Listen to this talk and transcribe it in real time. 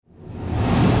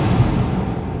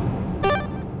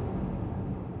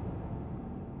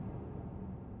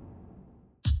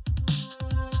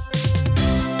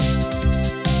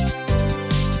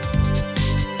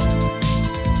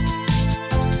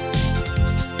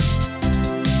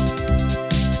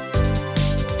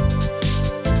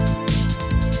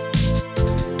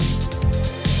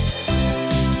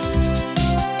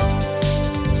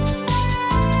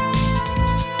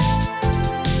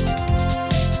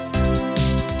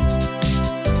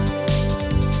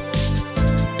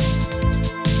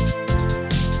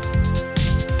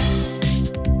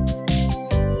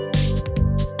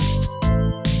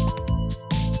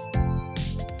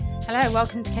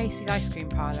welcome to Casey's Ice Cream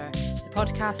Parlour, the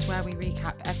podcast where we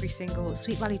recap every single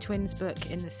Sweet Valley Twins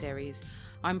book in the series.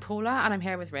 I'm Paula and I'm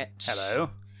here with Rich. Hello.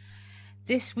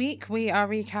 This week we are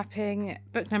recapping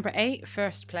book number 8,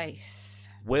 First Place.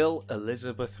 Will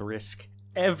Elizabeth risk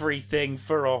everything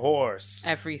for a horse?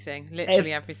 Everything.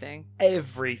 Literally everything.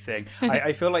 Everything.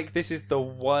 I feel like this is the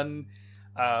one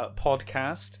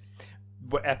podcast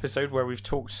episode where we've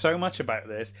talked so much about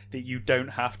this that you don't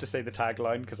have to say the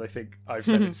tagline, because I think I've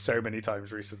said it so many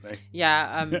times recently.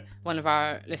 Yeah, one of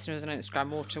our listeners on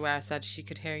Instagram, Waterware, said she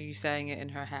could hear you saying it in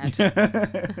her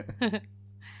head.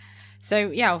 So,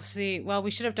 yeah, obviously, well,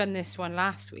 we should have done this one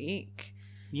last week,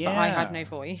 but I had no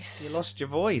voice. You lost your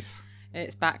voice.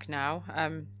 It's back now.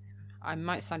 I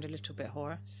might sound a little bit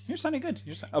hoarse. You're sounding good.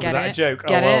 Was that a joke?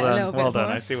 Get well it? done. Well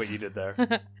done. I see what you did there.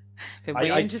 Been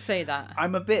waiting to say that.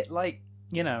 I'm a bit like,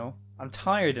 I'm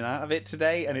tired and out of it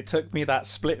today, and it took me that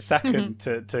split second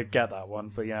to get that one.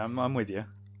 But yeah, I'm with you.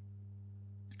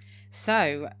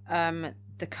 So,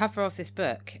 the cover of this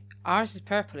book, ours is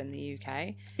purple in the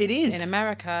UK. It is. In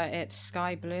America, it's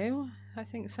sky blue, I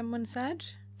think someone said.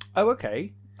 Oh,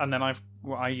 okay. And then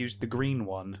I used the green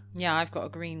one. Yeah, I've got a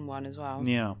green one as well.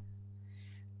 Yeah.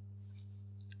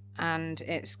 And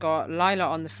it's got Lila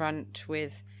on the front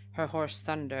with her horse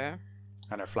Thunder.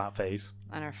 And her flat face.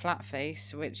 And her flat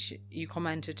face, which you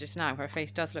commented just now. Her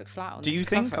face does look flat on this Do you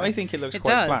think? cover. I think it looks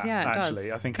quite flat, yeah, it actually.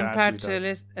 does. I think compared it actually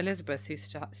to Elizabeth,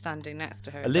 who's standing next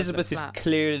to her. Elizabeth is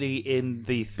clearly in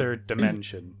the third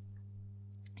dimension.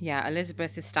 Yeah,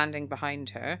 Elizabeth is standing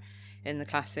behind her in the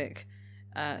classic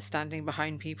standing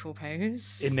behind people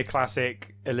pose. In the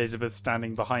classic Elizabeth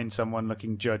standing behind someone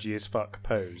looking judgy as fuck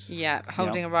pose. Yeah,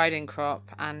 holding a riding crop,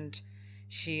 and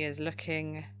she is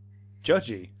looking...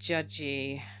 Judgy.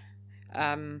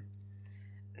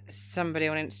 Somebody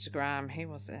on Instagram, who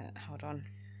was it? Hold on.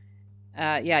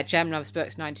 Gem Loves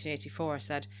Books 1984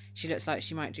 said she looks like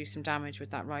she might do some damage with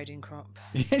that riding crop.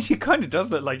 Yeah, she kind of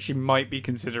does look like she might be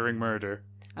considering murder.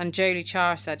 And Jolie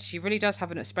Char said she really does have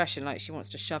an expression like she wants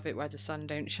to shove it where the sun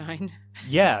don't shine.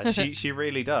 Yeah, she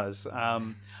really does.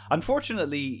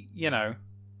 Unfortunately,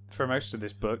 for most of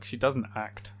this book, she doesn't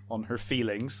act on her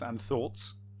feelings and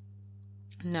thoughts.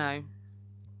 No.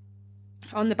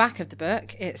 On the back of the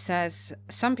book, it says,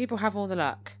 some people have all the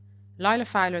luck. Lila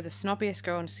Fowler, the snobbiest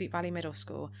girl in Sweet Valley Middle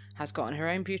School, has gotten her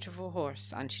own beautiful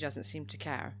horse, and she doesn't seem to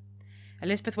care.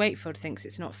 Elizabeth Wakefield thinks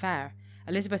it's not fair.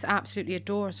 Elizabeth absolutely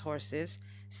adores horses,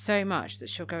 so much that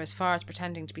she'll go as far as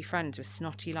pretending to be friends with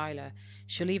snotty Lila.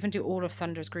 She'll even do all of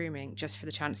Thunder's grooming, just for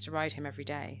the chance to ride him every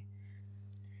day.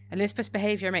 Elizabeth's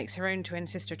behaviour makes her own twin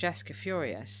sister Jessica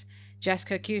furious.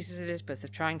 Jessica accuses Elizabeth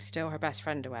of trying to steal her best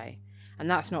friend away. And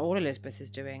that's not all Elizabeth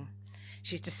is doing.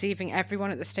 She's deceiving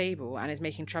everyone at the stable and is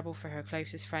making trouble for her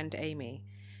closest friend Amy.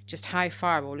 Just how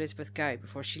far will Elizabeth go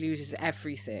before she loses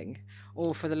everything,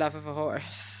 all for the love of a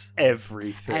horse?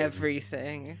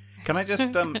 Everything. Can I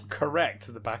just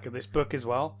correct the back of this book as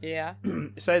well? Yeah.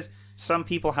 It says, some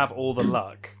people have all the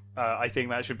luck. I think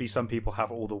that should be some people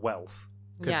have all the wealth.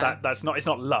 Because it's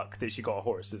not luck that she got a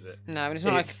horse, is it? No, and it's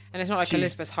not like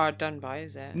Elizabeth's hard done by,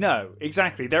 is it? No,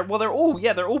 exactly. They're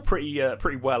all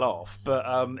pretty well off. But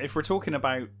if we're talking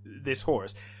about this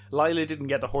horse, Lila didn't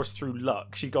get the horse through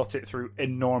luck. She got it through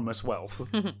enormous wealth.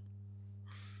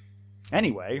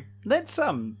 Anyway, let's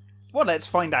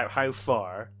find out how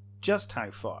far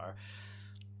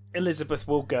Elizabeth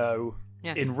will go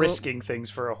in risking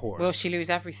things for a horse. Will she lose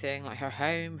everything, like her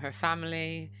home, her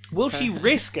family? Will she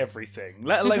risk everything?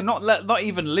 Let alone not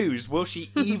even lose. Will she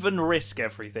even risk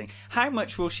everything? How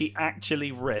much will she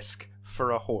actually risk for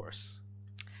a horse?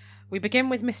 We begin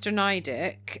with Mr.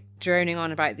 Nidick droning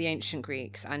on about the ancient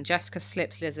Greeks, and Jessica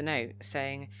slips Liz a note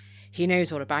saying he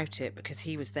knows all about it because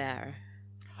he was there.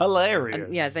 Hilarious.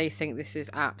 And, yeah, they think this is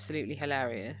absolutely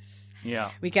hilarious. Yeah.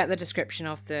 We get the description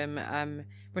of them.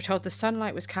 We're told the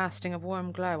sunlight was casting a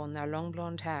warm glow on their long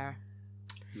blonde hair.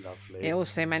 Lovely. It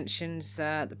also mentions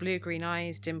the blue-green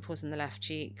eyes, dimples in the left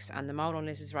cheeks, and the mole on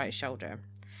Liz's right shoulder.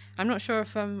 I'm not sure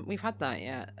if we've had that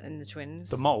yet in the twins.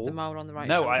 The mole? The mole on the right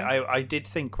shoulder. No, I did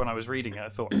think when I was reading it,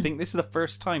 I think this is the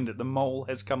first time that the mole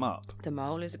has come up. The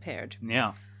mole has appeared.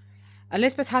 Yeah.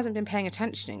 Elizabeth hasn't been paying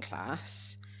attention in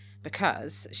class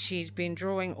because she's been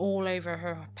drawing all over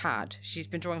her pad. She's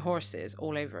been drawing horses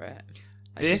all over it.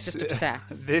 She's just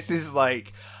obsessed. This is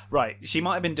like... Right, she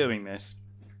might have been doing this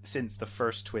since the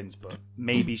first Twins book.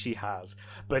 Maybe she has.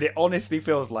 But it honestly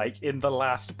feels like in the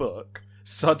last book,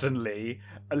 suddenly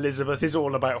Elizabeth is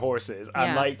all about horses.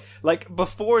 And like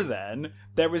before then,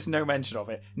 there was no mention of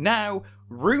it. Now,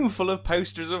 room full of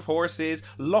posters of horses,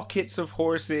 lockets of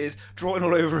horses, drawing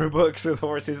all over her books with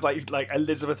horses. Like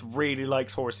Elizabeth really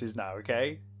likes horses now,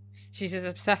 okay? She's as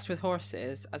obsessed with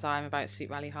horses as I am about Sweet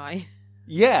Valley High.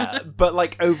 Yeah, but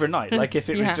like overnight. Like if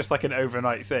it was Yeah. just like an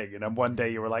overnight thing, and then one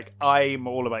day you were like, I'm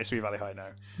all about Sweet Valley High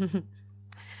now.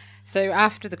 So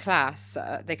after the class,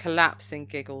 they collapse in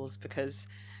giggles because,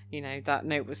 that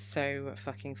note was so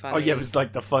fucking funny. Oh yeah, it was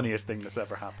like the funniest thing that's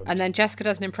ever happened. And then Jessica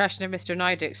does an impression of Mr.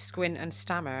 Nidick squint and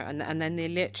stammer, and then they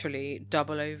literally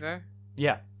double over.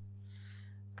 Yeah.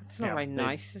 It's not very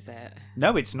nice, is it?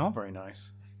 No, it's not very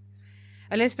nice.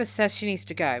 Elizabeth says she needs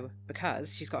to go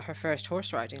because she's got her first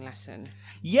horse riding lesson.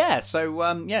 Yeah,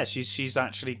 so she's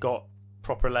actually got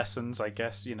proper lessons, I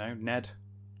guess. Ned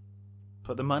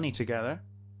put the money together.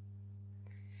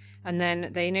 And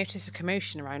then they notice a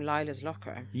commotion around Lila's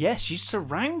locker. Yeah, she's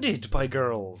surrounded by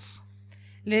girls.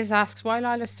 Liz asks why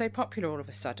Lila's so popular all of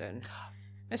a sudden.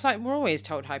 It's like we're always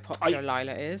told how popular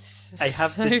Lila is. I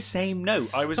have the same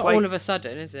note. I was not like, all of a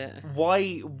sudden, is it?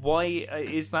 Why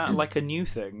is that like a new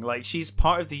thing? Like she's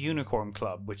part of the Unicorn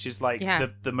Club, which is like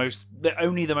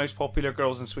only the most popular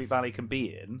girls in Sweet Valley can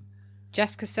be in.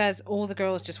 Jessica says all the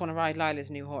girls just want to ride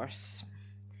Lila's new horse.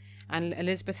 And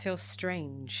Elizabeth feels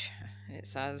strange, it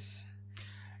says.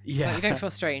 Yeah. Like, you don't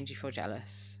feel strange, you feel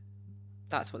jealous.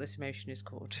 That's what this emotion is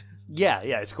called. Yeah,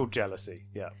 it's called jealousy,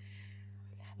 yeah.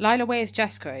 Lila waves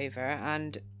Jessica over,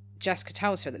 and Jessica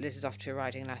tells her that Liz is off to a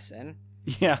riding lesson.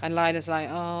 Yeah. And Lila's like,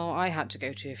 oh, I had to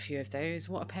go to a few of those.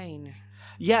 What a pain.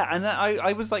 Yeah, and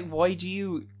I was like, why do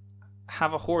you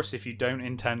have a horse if you don't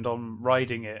intend on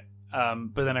riding it?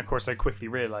 But then, of course, I quickly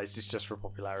realised it's just for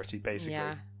popularity, basically.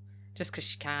 Yeah, just because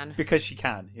she can. Because she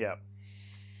can, yeah.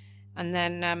 And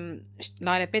then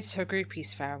Lila bids her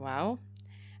groupies farewell,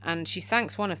 and she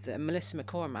thanks one of them, Melissa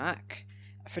McCormack,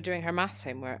 for doing her maths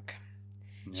homework.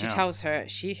 She tells her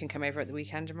she can come over at the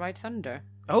weekend and ride Thunder.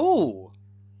 Oh!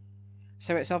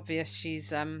 So it's obvious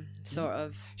she's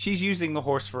She's using the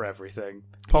horse for everything.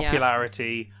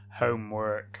 Popularity,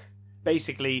 homework.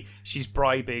 Basically, she's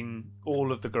bribing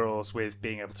all of the girls with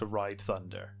being able to ride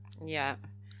Thunder. Yeah.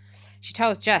 She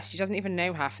tells Jess she doesn't even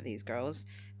know half of these girls,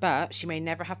 but she may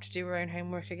never have to do her own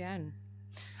homework again.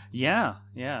 Yeah.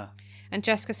 And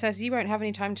Jessica says you won't have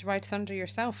any time to ride Thunder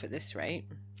yourself at this rate.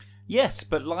 Yes,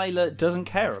 but Lila doesn't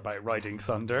care about riding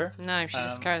Thunder. No, she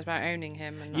just cares about owning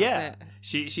him, and that's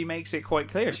it. She makes it quite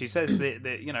clear. She says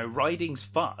that riding's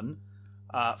fun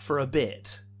for a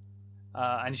bit.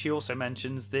 And she also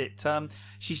mentions that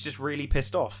she's just really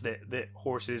pissed off that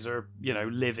horses are,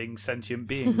 living sentient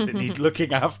beings that need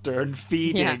looking after and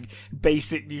feeding,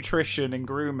 basic nutrition and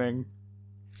grooming.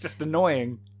 It's just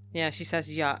annoying. Yeah, she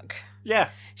says yuck. Yeah.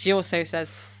 She also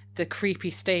says the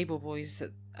creepy stable boys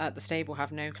at the stable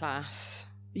have no class.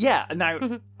 Yeah,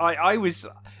 now,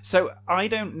 I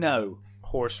don't know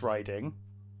horse riding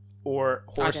or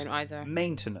horse I don't either.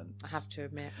 Maintenance. I have to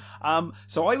admit.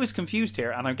 So I was confused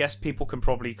here, and I guess people can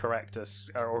probably correct us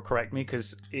or correct me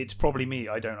because it's probably me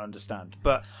I don't understand.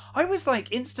 But I was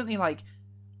instantly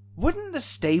wouldn't the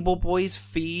stable boys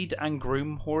feed and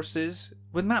groom horses?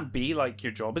 Wouldn't that be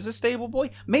your job as a stable boy?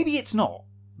 Maybe it's not.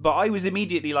 But I was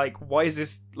immediately why is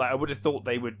this... I would have thought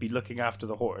they would be looking after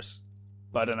the horse.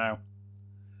 But I don't know.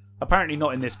 Apparently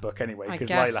not in this book anyway, because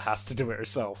Lila has to do it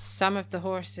herself. Some of the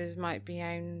horses might be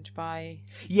owned by...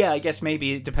 Yeah, I guess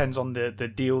maybe it depends on the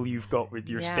deal you've got with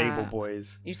your stable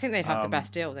boys. You'd think they'd have the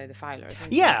best deal, though, the Filers.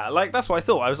 Yeah, that's what I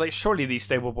thought. I was surely these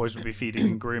stable boys would be feeding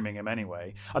and grooming him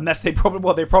anyway. Unless they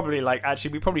probably,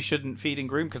 actually, we probably shouldn't feed and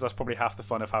groom because that's probably half the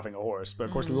fun of having a horse. But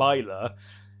of course, Lila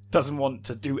doesn't want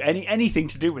to do anything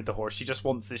to do with the horse. She just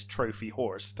wants this trophy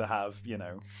horse to have,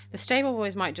 The stable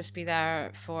boys might just be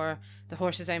there for the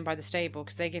horses owned by the stable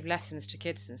because they give lessons to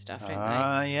kids and stuff, don't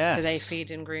they? Yes. So they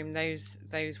feed and groom those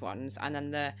ones, and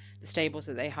then the stables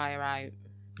that they hire out.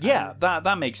 Yeah,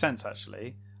 that makes sense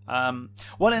actually. Well,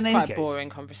 it's quite a boring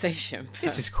conversation.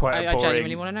 This is quite a boring. I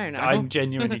genuinely want to know now. I'm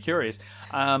genuinely curious.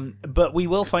 But we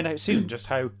will find out soon just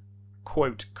how,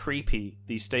 quote, creepy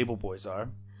these stable boys are.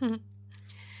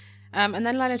 And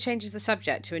then Lila changes the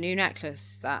subject to a new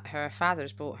necklace that her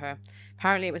father's bought her.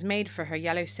 Apparently it was made for her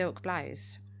yellow silk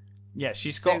blouse. Yeah,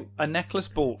 she's got a necklace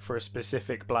bought for a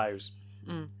specific blouse.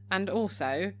 And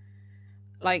also,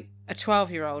 a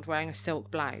 12-year-old wearing a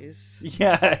silk blouse.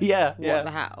 Yeah. What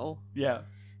the hell? Yeah.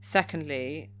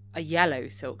 Secondly, a yellow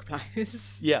silk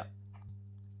blouse. Yeah.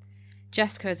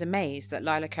 Jessica is amazed that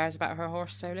Lila cares about her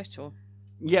horse so little.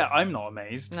 Yeah, I'm not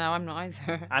amazed. No, I'm not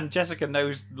either. And Jessica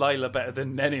knows Lila better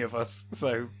than any of us,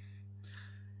 so...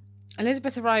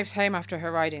 Elizabeth arrives home after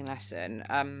her riding lesson,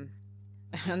 and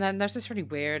then there's this really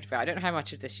weird bit. I don't know how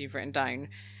much of this you've written down,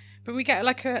 but we get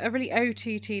a really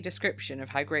OTT description of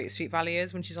how great Sweet Valley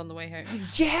is when she's on the way home.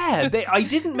 Yeah, I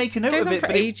didn't make a note of it,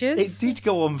 but ages. it did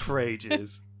go on for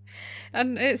ages.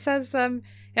 And it says, it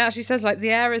actually says, like,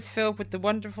 the air is filled with the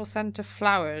wonderful scent of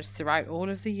flowers throughout all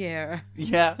of the year.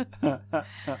 Yeah. And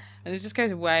it just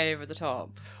goes way over the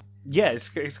top. Yeah,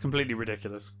 it's completely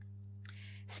ridiculous.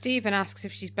 Stephen asks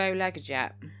if she's bow-legged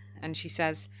yet. And she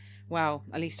says, well,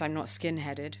 at least I'm not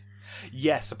skin-headed.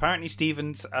 Yes, apparently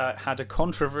Stevens had a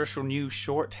controversial new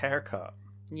short haircut.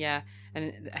 Yeah,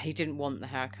 and he didn't want the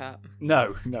haircut.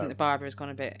 No. I think the barber has gone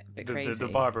a bit crazy.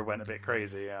 The barber went a bit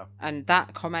crazy, yeah. And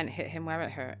that comment hit him where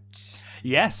it hurt.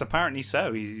 Yes, apparently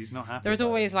so. He's not happy. There was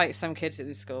always like some kids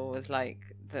in school was like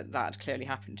that clearly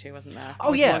happened to, wasn't there?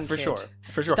 Oh yeah, for sure.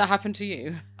 That happened to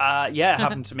you. Yeah, it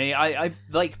happened to me. I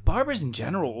like barbers in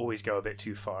general always go a bit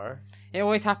too far. It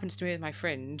always happens to me with my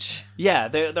fringe. Yeah,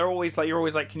 they're always like, you're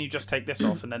always like, can you just take this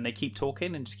off? And then they keep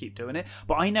talking and just keep doing it.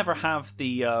 But I never have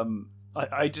the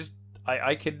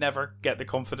I could never get the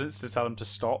confidence to tell them to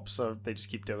stop, so they just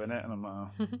keep doing it, and I'm like,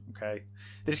 oh, okay.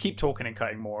 They just keep talking and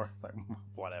cutting more. It's like,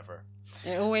 whatever.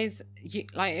 It always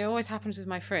happens with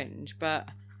my fringe, but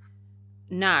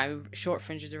now short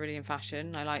fringes are really in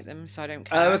fashion. I like them, so I don't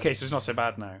care. Oh, okay, so it's not so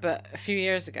bad now. But a few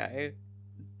years ago,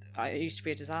 it used to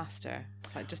be a disaster.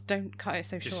 It's like, just don't cut it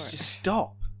so short. Just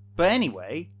stop. But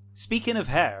anyway, speaking of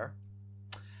hair,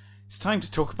 it's time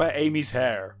to talk about Amy's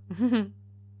hair.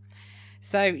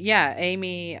 So, yeah,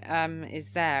 Amy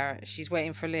is there. She's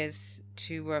waiting for Liz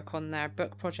to work on their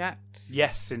book project.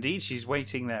 Yes, indeed. She's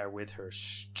waiting there with her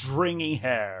stringy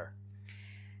hair.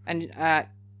 And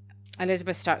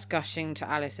Elizabeth starts gushing to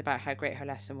Alice about how great her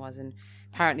lesson was, and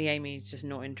apparently Amy's just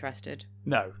not interested.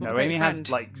 No. Amy has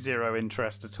like zero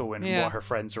interest at all in what her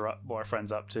friends are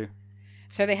up to.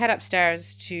 So they head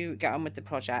upstairs to get on with the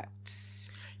project.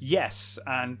 Yes,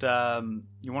 and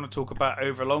you want to talk about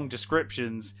overlong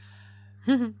descriptions.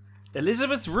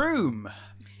 Elizabeth's room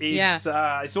is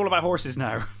it's all about horses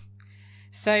now.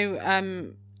 So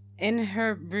in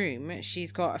her room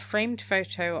she's got a framed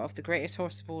photo of the greatest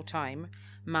horse of all time,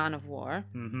 Man of War,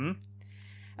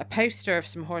 a poster of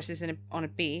some horses on a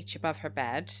beach above her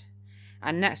bed,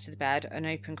 and next to the bed an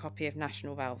open copy of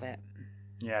National Velvet.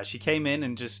 Yeah, she came in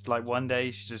and just like one day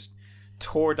she just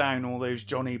tore down all those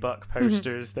Johnny Buck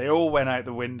posters. They all went out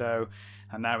the window.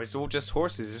 And now it's all just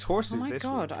horses. It's horses. Oh my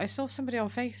God. I saw somebody on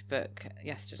Facebook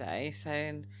yesterday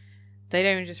saying they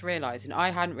don't just realise, and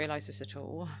I hadn't realised this at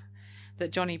all,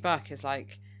 that Johnny Buck is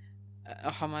like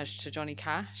a homage to Johnny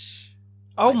Cash.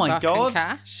 Oh like my Buck God. And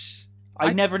Cash.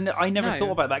 I never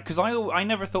thought about that, because I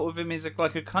never thought of him as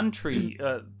like a country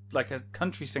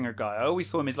singer guy. I always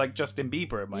saw him as like Justin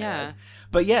Bieber in my head.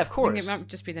 But yeah, of course. I think it might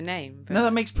just be the name. No,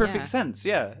 that makes perfect sense.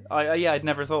 Yeah. I'd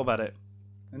never thought about it.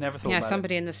 I never thought about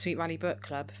somebody in the Sweet Valley Book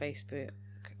Club Facebook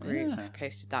group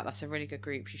posted that. That's a really good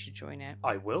group. You should join it.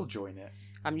 I will join it.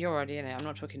 You're already in it. I'm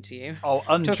not talking to you. I'll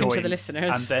unjoin talking to the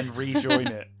listeners. And then rejoin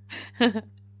it.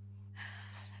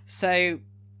 So,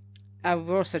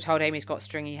 we're also told Amy's got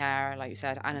stringy hair, like you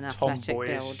said, and an athletic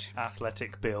build.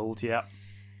 Athletic build, yeah.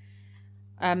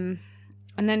 And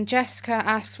then Jessica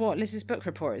asks what Liz's book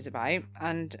report is about,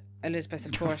 and Elizabeth,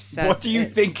 of course, says, what do you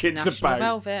think it's National about?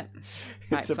 Velvet.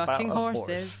 It's about fucking about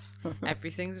horses.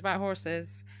 Everything's about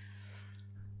horses.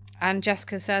 And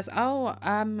Jessica says,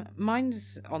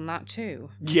 mine's on that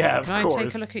too. Yeah, of course. Can I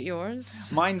take a look at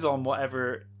yours? Mine's on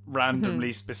whatever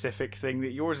randomly specific thing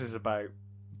that yours is about.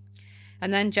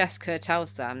 And then Jessica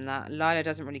tells them that Lila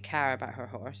doesn't really care about her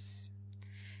horse.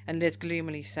 And Liz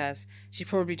gloomily says she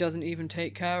probably doesn't even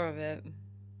take care of it.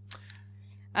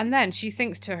 And then she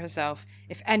thinks to herself,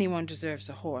 if anyone deserves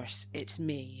a horse, it's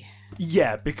me.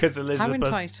 Yeah, because Elizabeth... How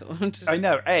entitled. I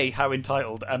know, A, how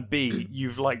entitled, and B,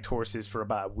 you've liked horses for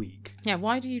about a week. Yeah,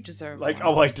 why do you deserve one?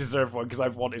 I deserve one because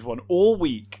I've wanted one all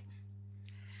week.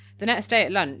 The next day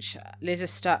at lunch, Liz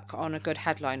is stuck on a good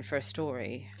headline for a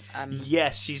story.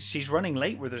 Yes, she's running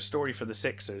late with her story for the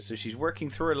Sixers, so she's working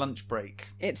through her lunch break.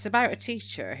 It's about a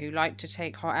teacher who liked to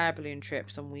take hot air balloon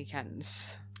trips on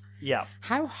weekends. Yeah.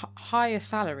 How high a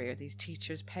salary are these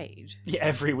teachers paid? Yeah,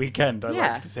 every weekend I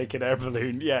like to take an air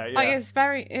balloon. Yeah. Like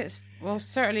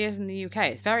certainly is in the UK.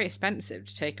 It's very expensive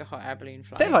to take a hot air balloon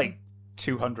flight. They're like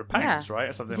 £200, right?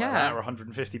 Or something like that, or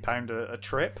 £150 a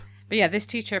trip. But yeah, this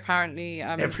teacher apparently...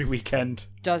 every weekend.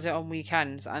 Does it on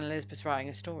weekends, and Elizabeth's writing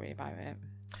a story about it.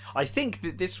 I think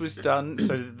that this was done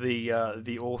so that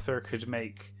the author could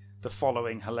make the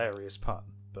following hilarious pun,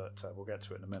 but we'll get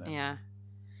to it in a minute. Yeah.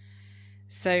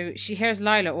 So she hears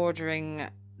Lila ordering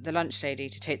the lunch lady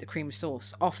to take the cream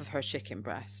sauce off of her chicken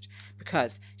breast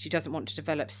because she doesn't want to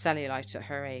develop cellulite at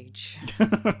her age.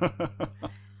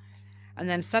 And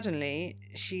then suddenly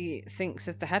she thinks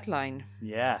of the headline.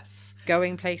 Yes.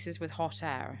 Going places with hot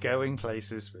air. Going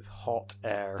places with hot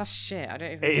air. That's shit. I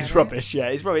don't even It get is rubbish, yeah.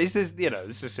 It's rubbish.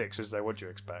 This is Sixers, though. What do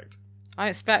you expect? I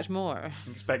expect more.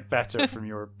 You expect better from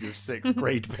your 6th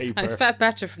grade paper. I expect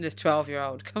better from this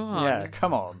 12-year-old. Come on. Yeah,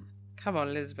 come on. Come on,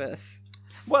 Elizabeth.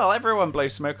 Well, everyone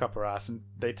blows smoke up her ass and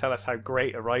they tell us how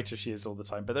great a writer she is all the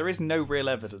time, but there is no real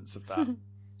evidence of that.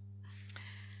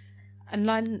 And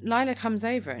Lila comes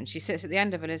over and she sits at the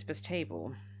end of Elizabeth's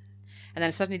table. And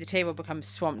then suddenly the table becomes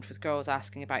swamped with girls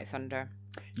asking about Thunder.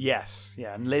 Yes,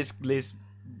 yeah. And Liz,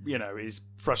 is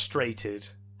frustrated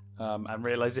and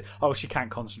realises, she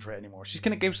can't concentrate anymore. She's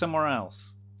going to go somewhere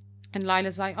else. And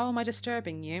Lila's like, oh, am I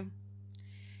disturbing you?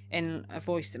 In a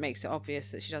voice that makes it obvious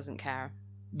that she doesn't care.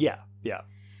 Yeah, yeah.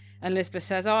 And Elizabeth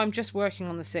says, oh, I'm just working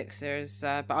on the Sixers,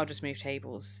 but I'll just move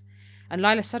tables. And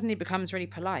Lila suddenly becomes really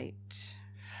polite.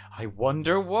 I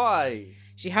wonder why.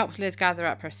 She helps Liz gather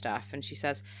up her stuff and she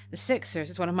says, the Sixers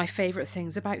is one of my favourite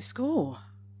things about school.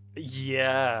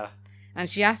 Yeah. And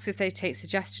she asks if they take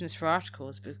suggestions for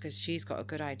articles because she's got a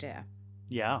good idea.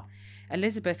 Yeah.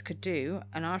 Elizabeth could do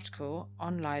an article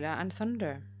on Lila and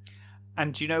Thunder.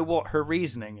 And do you know what her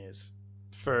reasoning is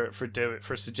for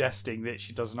suggesting that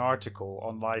she does an article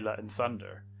on Lila and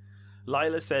Thunder?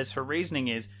 Lila says her reasoning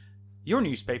is, your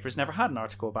newspaper's never had an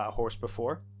article about a horse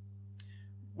before.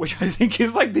 Which I think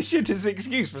is like the shittest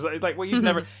excuse for like, well, you've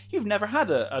never had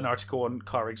an article on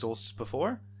car exhausts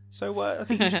before, so I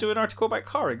think you should do an article about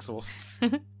car exhausts.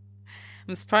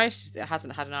 I'm surprised it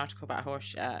hasn't had an article about a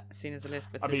horse yet, seeing as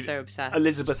Elizabeth is so obsessed.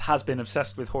 Elizabeth has been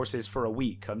obsessed with horses for a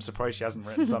week. I'm surprised she hasn't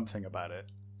written something about it.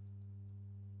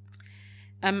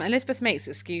 Elizabeth makes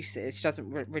excuses. She doesn't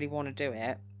really want to do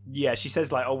it. Yeah, she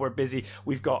says like, oh, we're busy.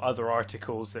 We've got other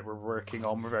articles that we're working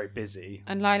on. We're very busy.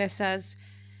 And Lila says,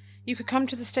 you could come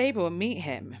to the stable and meet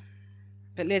him.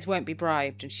 But Liz won't be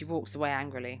bribed and she walks away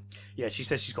angrily. Yeah, she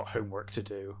says she's got homework to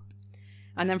do.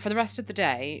 And then for the rest of the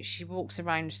day, she walks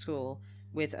around school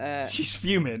with a... She's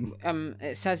fuming.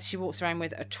 It says she walks around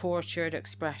with a tortured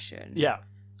expression. Yeah.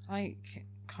 Like,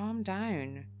 calm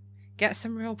down. Get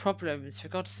some real problems, for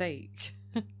God's sake.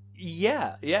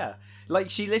 Yeah. Like,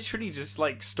 she literally just,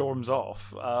 like, storms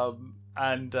off.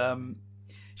 And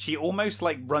she almost,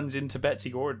 like, runs into Betsy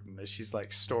Gordon as she's,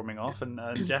 like, storming off. And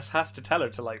Jess has to tell her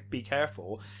to, like, be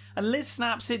careful. And Liz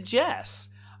snaps at Jess.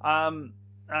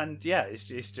 And yeah, it's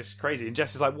just crazy. And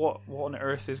Jess is like, what on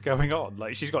earth is going on?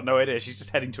 Like, she's got no idea. She's just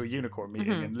heading to a unicorn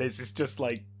meeting, and Liz is just,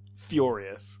 like,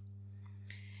 furious.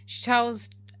 She tells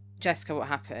Jessica what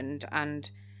happened, and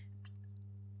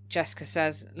Jessica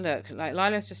says, look, like,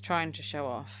 Lila's just trying to show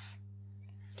off.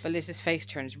 But Liz's face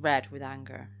turns red with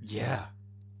anger. Yeah.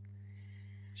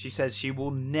 She says she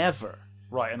will never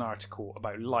write an article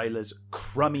about Lila's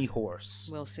crummy horse.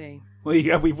 We'll see. Well,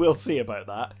 yeah, we will see about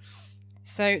that.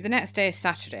 So the next day is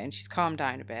Saturday and she's calmed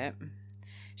down a bit.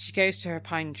 She goes to her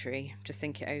pine tree to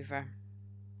think it over.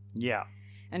 Yeah.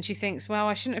 And she thinks, well,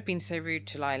 I shouldn't have been so rude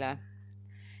to Lila.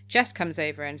 Jess comes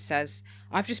over and says,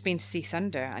 I've just been to see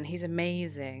Thunder and he's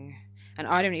amazing. And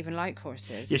I don't even like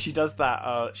horses. Yeah, she does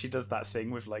that. She does that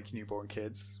thing with like newborn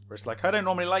kids, where it's like, I don't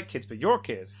normally like kids, but your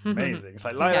kid is amazing. It's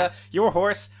like, Lila, your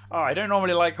horse. Oh, I don't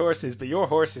normally like horses, but your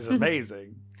horse is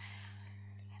amazing.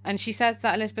 And she says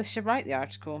that Elizabeth should write the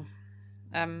article.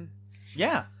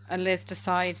 Yeah. And Liz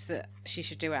decides that she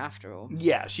should do it after all.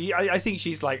 Yeah, I think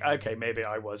she's like, okay, maybe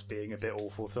I was being a bit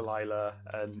awful to Lila,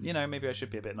 and maybe I should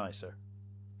be a bit nicer.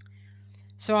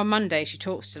 So on Monday, she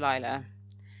talks to Lila.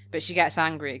 But she gets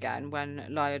angry again when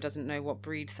Lila doesn't know what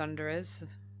breed Thunder is.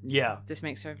 Yeah. This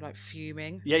makes her, like,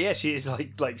 fuming. Yeah, she is,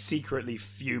 like secretly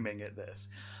fuming at this.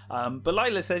 But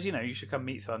Lila says, you should come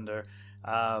meet Thunder.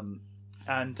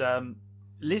 And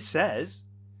Liz says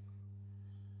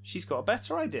she's got a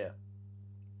better idea.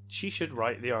 She should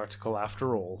write the article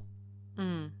after all.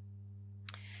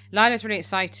 Lila's really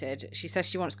excited. She says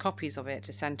she wants copies of it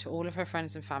to send to all of her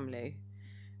friends and family.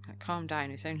 Calm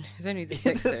down, it's only the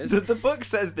Sixers. the book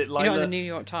says that Lila... You're not in the New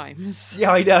York Times.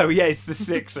 Yeah, I know, yeah, it's the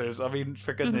Sixers. I mean,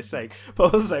 for goodness sake.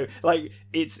 But also, like,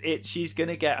 she's going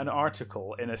to get an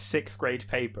article in a 6th grade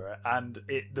paper, and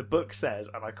the book says,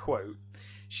 and I quote,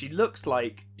 she looks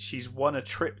like she's won a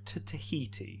trip to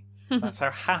Tahiti. That's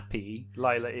how happy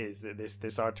Lila is that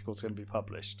this article's going to be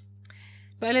published.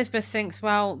 But Elizabeth thinks,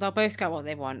 well, they'll both get what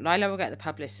they want. Lila will get the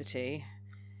publicity,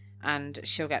 and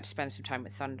she'll get to spend some time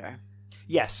with Thunder.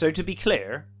 Yes, so to be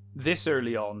clear, this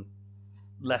early on,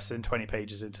 less than 20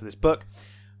 pages into this book,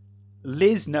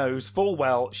 Liz knows full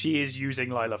well she is using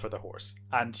Lila for the horse.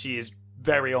 And she is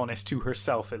very honest to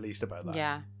herself, at least, about that.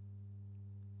 Yeah.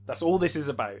 That's all this is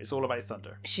about. It's all about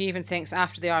Thunder. She even thinks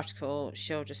after the article,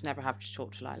 she'll just never have to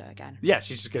talk to Lila again. Yeah,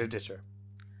 she's just going to ditch her.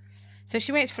 So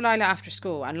she waits for Lila after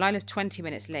school, and Lila's 20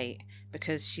 minutes late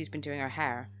because she's been doing her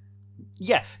hair.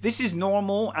 Yeah, this is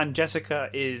normal, and Jessica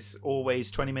is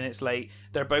always 20 minutes late.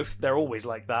 They're always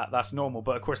like that. That's normal.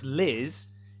 But of course, Liz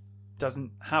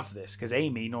doesn't have this because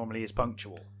Amy normally is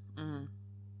punctual. Mm.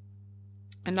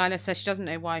 And Lila says she doesn't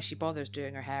know why she bothers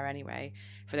doing her hair anyway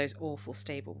for those awful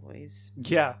stable boys.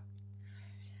 Yeah.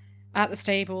 At the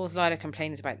stables, Lila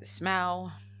complains about the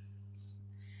smell,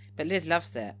 but Liz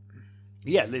loves it.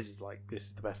 Yeah, Liz is like, this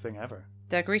is the best thing ever.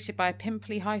 They're greeted by a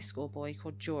pimply high school boy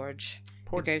called George,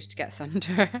 who goes to get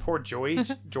Thunder. Poor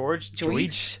George. George.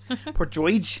 Poor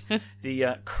George.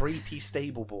 The creepy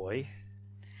stable boy.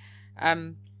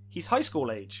 He's high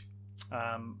school age.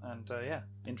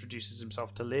 Introduces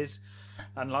himself to Liz.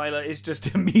 And Lila is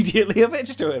just immediately a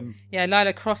bitch to him. Yeah,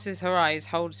 Lila crosses her eyes,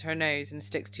 holds her nose, and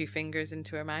sticks 2 fingers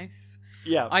into her mouth.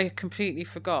 Yeah. I completely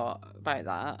forgot about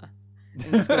that.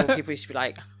 In school, people used to be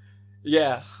like...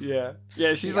 Yeah.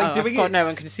 She's like doing it. No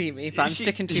one can see me, but I'm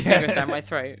sticking 2 fingers down my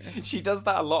throat. She does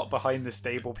that a lot behind the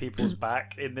stable people's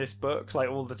back in this book, like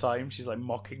all the time. She's like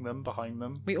mocking them behind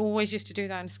them. We always used to do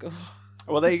that in school.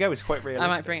 Well, there you go. It's quite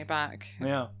realistic. I might bring it back.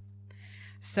 Yeah.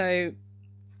 So,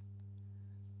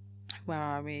 where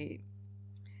are we?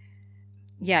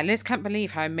 Yeah, Liz can't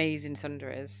believe how amazing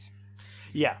Thunder is.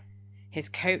 Yeah. His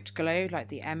coat glowed like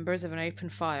the embers of an open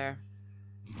fire,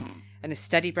 and his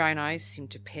steady brown eyes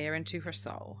seemed to peer into her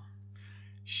soul.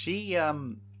 She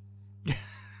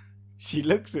she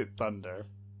looks at Thunder,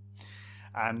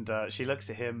 and she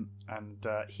looks at him, and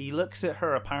he looks at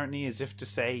her apparently as if to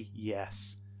say,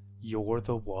 yes, you're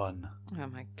the one. Oh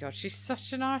my god, she's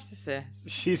such a narcissist.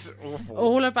 She's awful.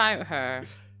 All about her.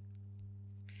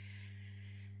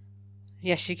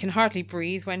 Yeah, she can hardly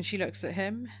breathe when she looks at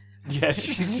him. Yeah,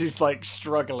 she's like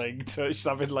struggling to. She's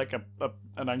having like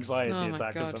an anxiety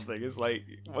attack or something. It's like,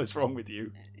 what's wrong with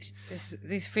you?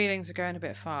 These feelings are going a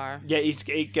bit far. Yeah, it's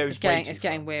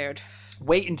getting weird.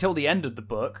 Wait until the end of the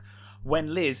book,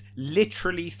 when Liz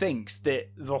literally thinks that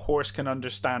the horse can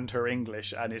understand her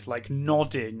English and is like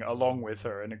nodding along with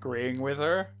her and agreeing with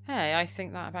her. Hey, I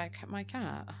think that about my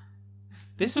cat.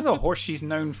 This is a horse she's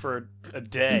known for a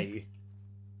day.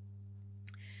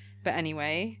 But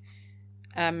anyway,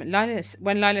 when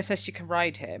Lila says she can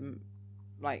ride him,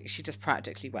 like, she just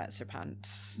practically wets her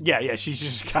pants. Yeah, she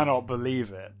just cannot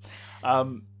believe it.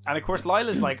 And of course,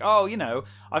 Lila's like, oh,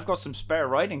 I've got some spare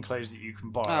riding clothes that you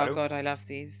can borrow. Oh god, I love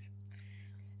these.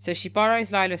 So she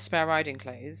borrows Lila's spare riding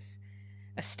clothes,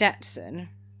 a Stetson,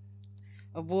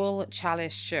 a wool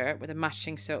chalice shirt with a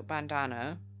matching silk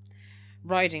bandana,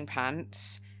 riding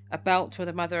pants, a belt with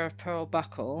a mother of pearl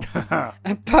buckle,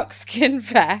 a buckskin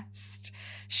vest,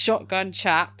 shotgun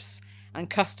chaps, and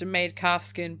custom-made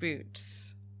calfskin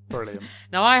boots. Brilliant.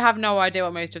 Now, I have no idea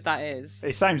what most of that is.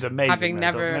 It sounds amazing, having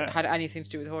never it? had anything to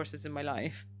do with horses in my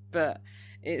life, but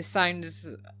it sounds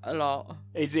a lot.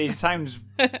 It sounds.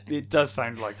 It does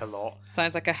sound like a lot.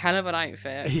 Sounds like a hell of an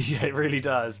outfit. Yeah, it really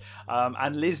does.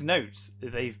 And Liz notes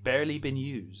they've barely been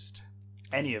used.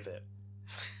 Any of it.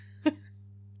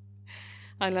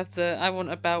 I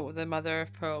want a belt with a mother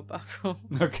of pearl buckle.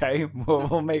 Okay,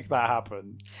 we'll make that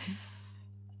happen.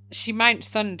 She mounts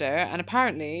Thunder, and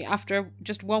apparently, after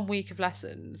just 1 week of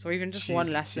lessons, or even just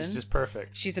one lesson, she's just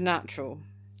perfect. She's a natural.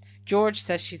 George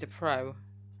says she's a pro.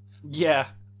 Yeah,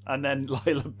 and then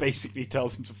Lila basically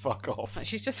tells him to fuck off.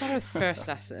 She's just on her first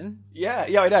lesson. Yeah,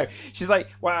 I know. She's like,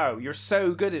 wow, you're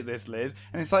so good at this, Liz.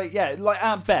 And it's like, yeah, like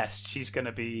at best, she's going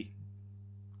to be,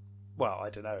 well, I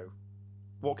don't know.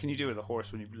 What can you do with a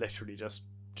horse when you've literally just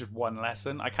one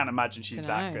lesson? I can't imagine she's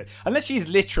that good. Unless she's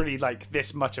literally like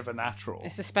this much of a natural.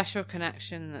 It's a special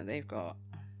connection that they've got.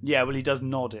 Yeah, well, he does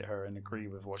nod at her and agree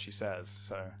with what she says,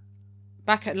 so...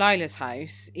 Back at Lila's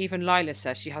house, even Lila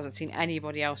says she hasn't seen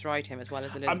anybody else ride him as well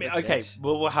as Elizabeth did.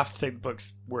 We'll have to take the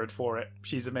book's word for it.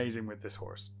 She's amazing with this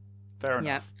horse. Fair enough.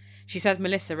 Yeah. She says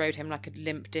Melissa rode him like a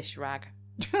limp dish rag.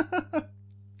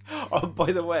 Oh,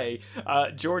 by the way,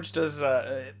 George does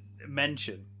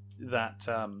mention that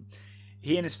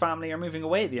he and his family are moving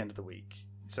away at the end of the week.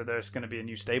 So there's going to be a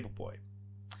new stable boy.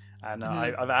 And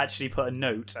I've actually put a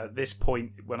note at this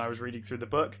point when I was reading through the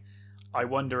book. I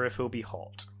wonder if he'll be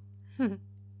hot.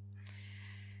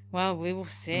 Well, we will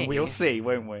see. We'll see,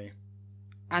 won't we?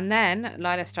 And then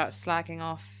Lila starts slagging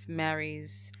off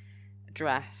Mary's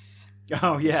dress.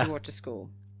 Oh, yeah. She wore to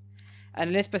school. And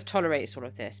Elizabeth tolerates all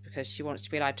of this because she wants to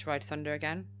be allowed to ride Thunder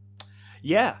again.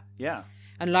 Yeah.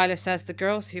 And Lila says the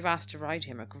girls who've asked to ride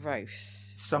him are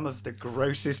gross. Some of the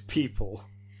grossest people.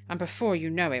 And before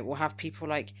you know it, we'll have people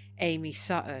like Amy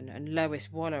Sutton and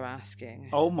Lois Waller asking.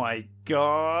 Oh my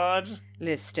god.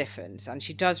 Liz stiffens, and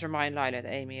she does remind Lila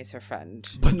that Amy is her friend.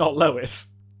 But not Lois.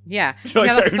 Yeah, Like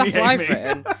yeah, that's only what I've Amy.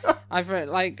 written. I've written,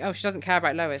 like, oh, she doesn't care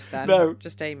about Lois then. No.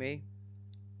 Just Amy.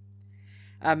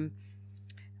 And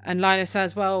Lila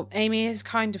says, well, Amy is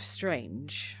kind of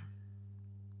strange.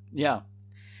 Yeah.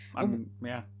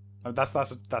 Yeah. That's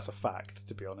a fact,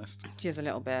 to be honest. She is a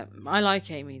little bit. I like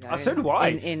Amy, though. So do I.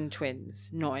 In Twins,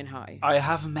 not in High. I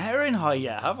haven't met her in High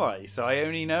yet, have I? So I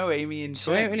only know Amy in Twins.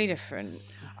 Totally different.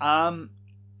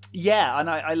 Yeah, and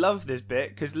I love this bit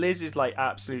because Liz is like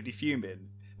absolutely fuming.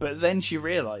 But then she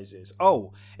realises,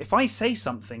 oh, if I say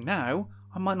something now,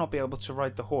 I might not be able to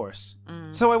ride the horse.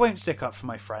 So I won't stick up for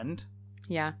my friend.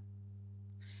 Yeah.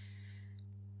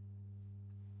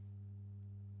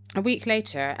 A week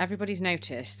later, everybody's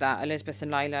noticed that Elizabeth and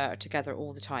Lila are together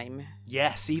all the time.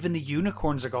 Yes, even the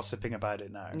unicorns are gossiping about it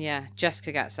now. Yeah,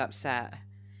 Jessica gets upset.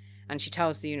 And she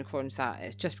tells the unicorns that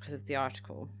it's just because of the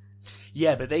article.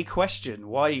 Yeah, but they question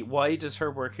why does her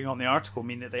working on the article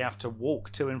mean that they have to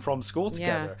walk to and from school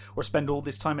together or spend all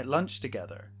this time at lunch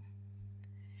together?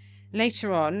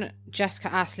 Later on,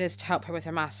 Jessica asks Liz to help her with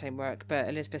her maths homework, but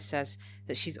Elizabeth says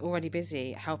that she's already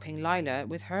busy helping Lila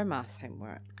with her maths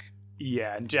homework.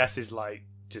 Yeah, and Jess is like,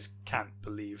 just can't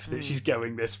believe that she's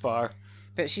going this far.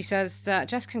 But she says that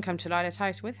Jess can come to Lila's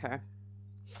house with her.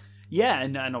 Yeah,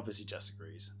 and obviously Jess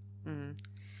agrees.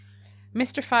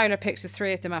 Mr. Fowler picks the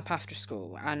three of them up after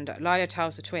school, and Lila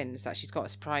tells the twins that she's got a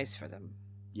surprise for them.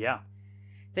 Yeah.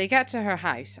 They get to her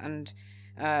house, and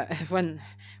when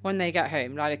they get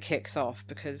home, Lila kicks off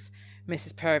because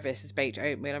Mrs. Purvis has baked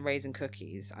oatmeal and raisin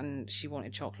cookies, and she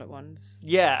wanted chocolate ones.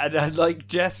 Yeah, and like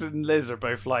Jess and Liz are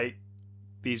both like,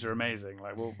 these are amazing.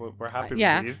 Like, we're happy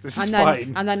with these. This is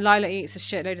fine. And then Lila eats a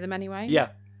shitload of them anyway. Yeah.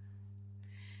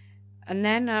 And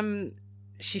then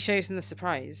she shows them the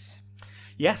surprise.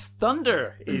 Yes,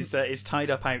 Thunder is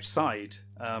tied up outside.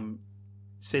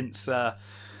 Since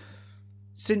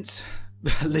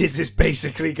Liz is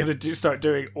basically going to start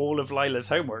doing all of Lila's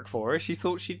homework for her, she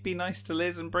thought she'd be nice to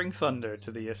Liz and bring Thunder to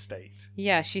the estate.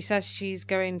 Yeah, she says she's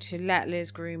going to let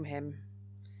Liz groom him.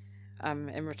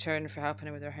 In return for helping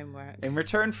her with her homework. In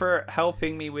return for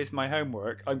helping me with my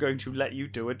homework, I'm going to let you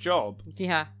do a job.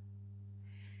 Yeah.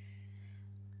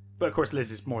 But of course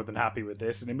Liz is more than happy with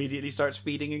this and immediately starts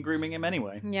feeding and grooming him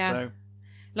anyway. Yeah. So.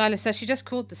 Lila says she just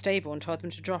called the stable and told them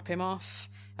to drop him off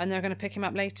and they're going to pick him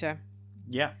up later.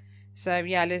 Yeah. So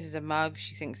yeah, Liz is a mug.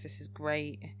 She thinks this is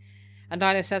great. And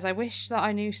Lila says, I wish that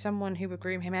I knew someone who would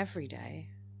groom him every day.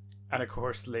 And of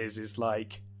course Liz is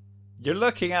like, you're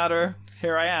looking at her.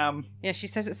 Here I am. Yeah, she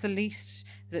says it's the least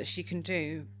that she can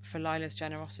do for Lila's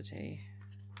generosity.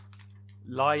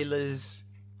 Lila's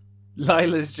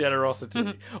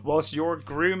generosity. Whilst you're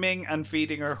grooming and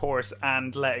feeding her horse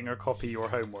and letting her copy your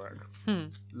homework.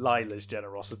 Lila's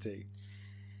generosity.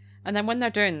 And then when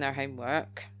they're doing their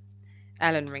homework,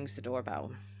 Ellen rings the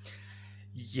doorbell.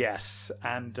 Yes,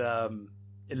 and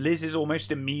Liz is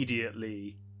almost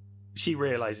immediately... She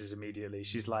realises immediately.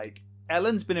 She's like,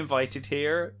 Ellen's been invited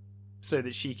here so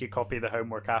that she could copy the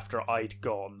homework after I'd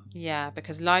gone. Yeah,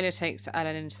 because Lila takes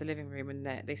Ellen into the living room and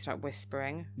they start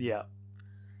whispering. Yeah.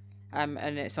 And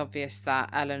it's obvious that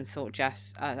Ellen thought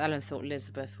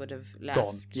Elizabeth would have left.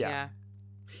 Gone, yeah.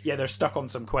 Yeah, they're stuck on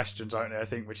some questions, aren't they, I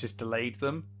think, which has delayed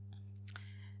them.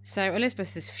 So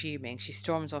Elizabeth is fuming. She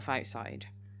storms off outside.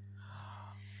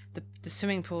 The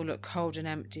swimming pool looked cold and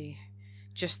empty,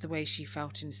 just the way she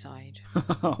felt inside.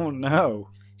 Oh, no.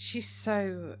 She's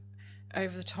so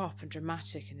over the top and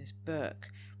dramatic in this book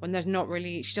when there's not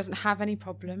really... She doesn't have any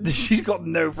problems. She's got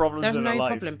no problems in her life. There's no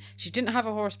problem. She didn't have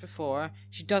a horse before.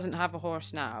 She doesn't have a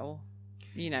horse now.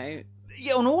 You know.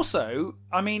 Yeah, and also,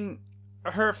 I mean,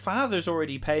 her father's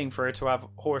already paying for her to have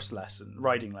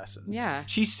riding lessons. Yeah.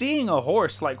 She's seeing a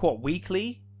horse, like, what,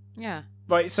 weekly? Yeah.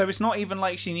 Right, so it's not even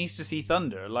like she needs to see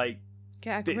Thunder. Like,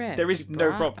 get a grip. There is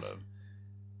no problem.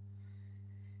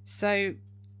 So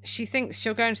she thinks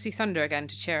she'll go and see Thunder again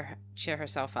to cheer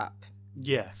herself up.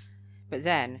 Yes. But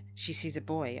then she sees a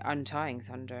boy untying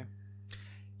Thunder.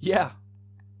 Yeah.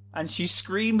 And she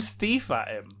screams thief at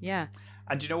him. Yeah.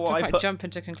 And do you know what I put? Jump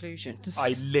into conclusions.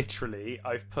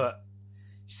 I've put...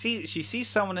 She sees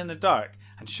someone in the dark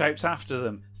and shouts after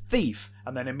them, thief!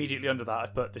 And then immediately under that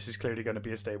I've put, this is clearly going to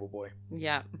be a stable boy.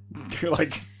 Yeah.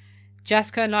 Like...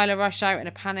 Jessica and Lila rush out in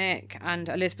a panic and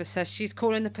Elizabeth says she's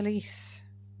calling the police.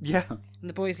 Yeah. And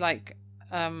the boy's like,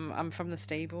 I'm from the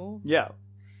stable. Yeah.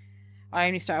 I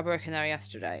only started working there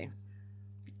yesterday.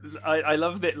 I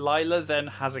love that Lila then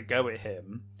has a go at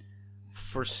him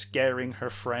for scaring her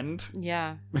friend.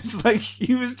 Yeah. It's like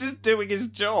he was just doing his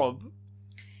job.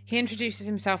 He introduces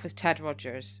himself as Ted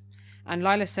Rogers, and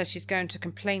Lila says she's going to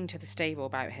complain to the stable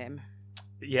about him.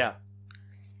 Yeah.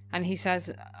 And he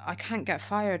says, I can't get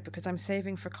fired because I'm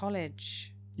saving for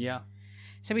college. Yeah.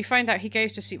 So we find out he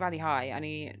goes to Sweet Valley High, and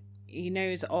he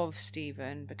knows of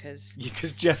Stephen because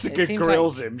Jessica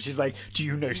grills him. She's like, do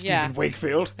you know Stephen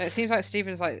Wakefield? It seems like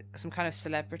Stephen's like some kind of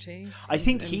celebrity. I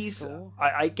think he's...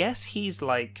 I guess he's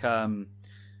like Todd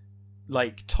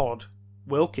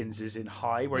Wilkins is in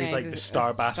High, where he's like the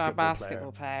star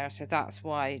basketball player. So that's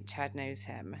why Ted knows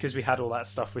him. Because we had all that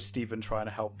stuff with Stephen trying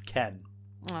to help Ken.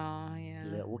 Oh, yeah.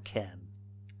 Little Ken.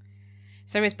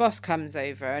 So his boss comes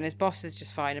over, and his boss is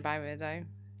just fine about it, though.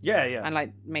 Yeah, yeah. And,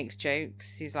 like, makes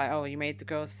jokes. He's like, oh, you made the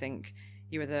girls think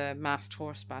you were the masked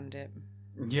horse bandit.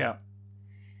 Yeah.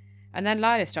 And then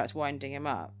Lila starts winding him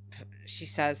up. She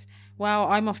says, well,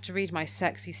 I'm off to read my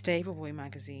sexy stable boy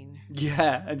magazine.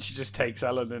 Yeah, and she just takes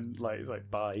Ellen and, like, is like,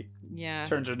 bye. Yeah.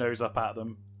 Turns her nose up at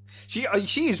them. She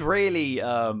is really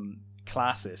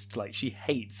classist. Like, she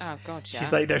hates... Oh, God, yeah.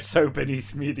 She's like, they're so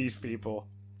beneath me, these people.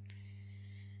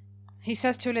 He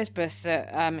says to Elizabeth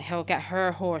that he'll get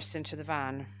her horse into the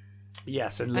van.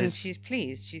 Yes, and Liz... And she's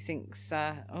pleased. She thinks,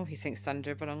 he thinks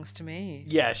Thunder belongs to me.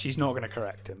 Yeah, she's not going to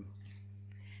correct him.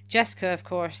 Jessica, of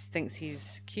course, thinks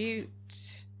he's cute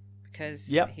because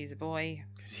he's a boy.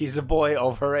 He's a boy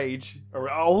of her age.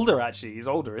 Or older, actually. He's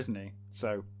older, isn't he?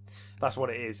 So that's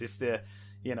what it is. It's the,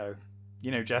 you know,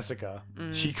 Jessica.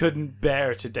 She couldn't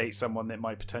bear to date someone that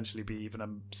might potentially be even a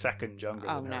second younger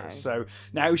than her. So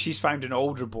now she's found an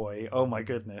older boy. Oh my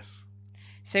goodness.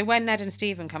 So when Ned and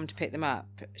Stephen come to pick them up,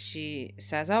 she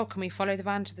says, oh, can we follow the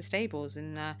van to the stables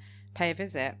and pay a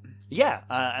visit? Yeah,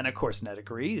 and of course Ned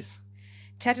agrees.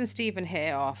 Ted and Stephen hit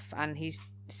it off, and he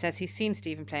says he's seen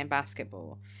Stephen playing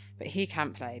basketball, but he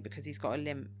can't play because he's got a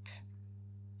limp.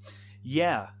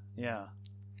 Yeah, yeah.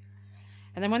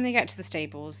 And then when they get to the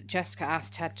stables, Jessica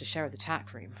asks Ted to show her the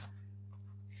tack room.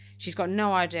 She's got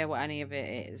no idea what any of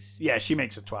it is. Yeah, she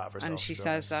makes a twat of herself. And she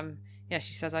says,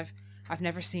 I've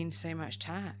never seen so much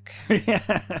tack.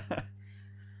 Yeah.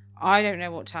 I don't know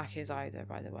what tack is either,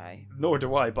 by the way. Nor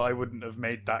do I, but I wouldn't have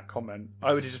made that comment.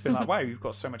 I would have just been like, wow, you've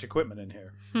got so much equipment in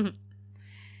here.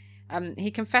 He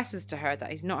confesses to her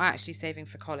that he's not actually saving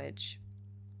for college.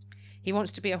 He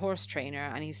wants to be a horse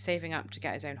trainer, and he's saving up to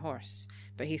get his own horse.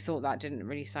 But he thought that didn't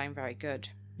really sound very good.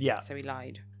 Yeah. So he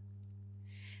lied.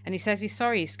 And he says he's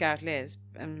sorry he scared Liz,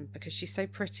 because she's so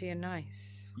pretty and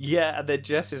nice. Yeah, and then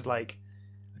Jess is like,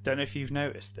 I don't know if you've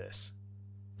noticed this,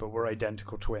 but we're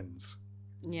identical twins.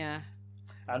 Yeah.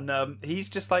 And he's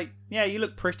just like, yeah, you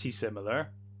look pretty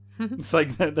similar. It's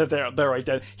like they're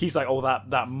identical. He's like, oh,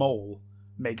 that mole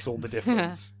makes all the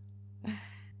difference.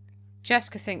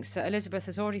 Jessica thinks that Elizabeth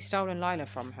has already stolen Lila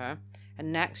from her,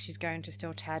 and next she's going to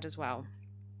steal Ted as well.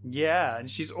 Yeah, and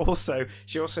she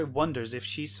also wonders if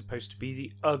she's supposed to be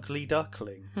the ugly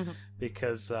duckling,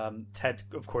 because Ted,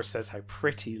 of course, says how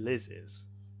pretty Liz is.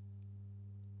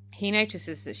 He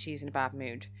notices that she's in a bad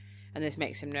mood, and this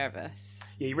makes him nervous.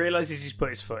 Yeah, he realises he's put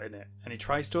his foot in it, and he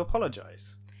tries to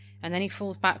apologise. And then he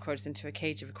falls backwards into a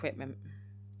cage of equipment.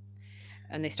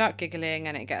 And they start giggling,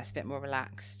 and it gets a bit more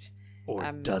relaxed.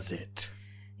 Or does it?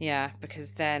 Yeah,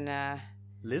 because then...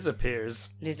 Liz appears,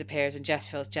 and Jess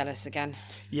feels jealous again.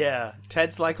 Yeah,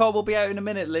 Ted's like, oh, we'll be out in a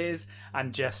minute, Liz.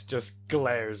 And Jess just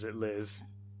glares at Liz.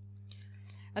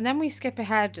 And then we skip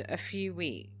ahead a few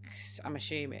weeks, I'm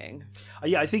assuming.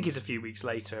 Yeah, I think it's a few weeks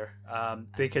later.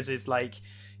 Because it's like,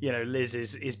 you know, Liz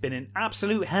is been in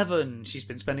absolute heaven. She's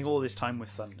been spending all this time with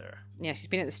Thunder. Yeah, she's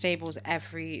been at the stables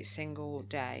every single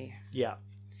day. Yeah.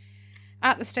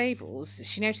 At the stables,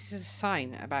 she notices a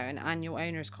sign about an annual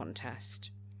owners contest.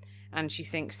 And she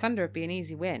thinks Thunder would be an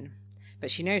easy win.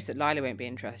 But she knows that Lila won't be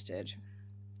interested.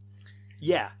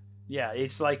 Yeah. Yeah,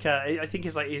 it's like, I think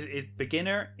it's like it's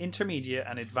beginner, intermediate,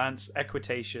 and advanced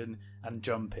equitation and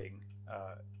jumping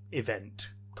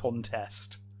event,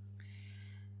 contest.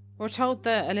 We're told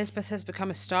that Elizabeth has become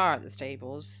a star at the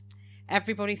stables.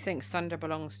 Everybody thinks Thunder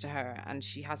belongs to her, and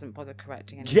she hasn't bothered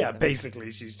correcting anything. Yeah,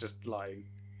 basically, she's just lying.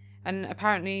 And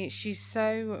apparently, she's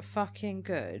so fucking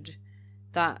good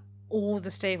that all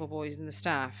the stable boys and the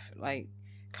staff, like,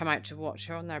 come out to watch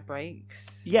her on their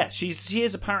breaks. Yeah, she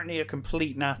is apparently a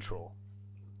complete natural.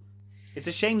 It's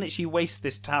a shame that she wastes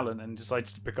this talent and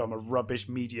decides to become a rubbish,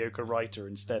 mediocre writer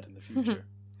instead in the future.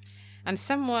 And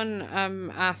someone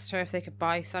asked her if they could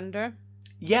buy Thunder.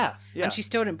 Yeah, yeah. And she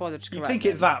still didn't bother to correct You'd think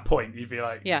him. at that point you'd be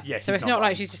like, yeah. So it's not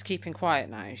like she's just keeping quiet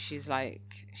now. She's like,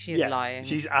 she's lying.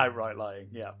 She's outright lying,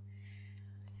 yeah.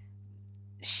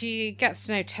 She gets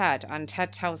to know Ted, and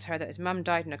Ted tells her that his mum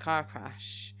died in a car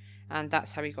crash, and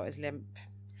that's how he got his limp.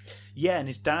 Yeah, and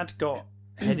his dad got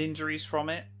head injuries from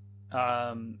it.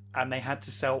 And they had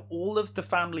to sell all of the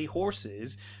family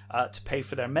horses to pay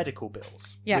for their medical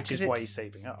bills, which is why he's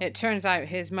saving up. It turns out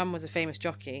his mum was a famous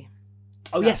jockey.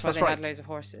 Oh, yes, that's why they right. had loads of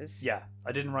horses. Yeah,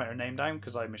 I didn't write her name down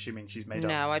because I'm assuming she's made up.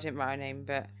 No, I didn't write her name,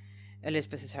 but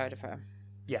Elizabeth has heard of her.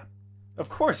 Yeah, of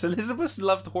course. Elizabeth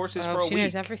loved horses for a week. She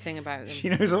knows everything about them. She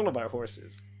knows all about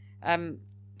horses.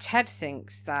 Ted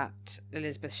thinks that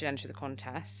Elizabeth should enter the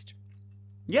contest.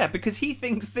 Yeah, because he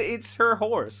thinks that it's her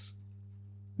horse.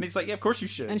 And he's like, yeah, of course you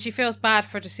should. And she feels bad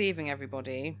for deceiving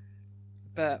everybody,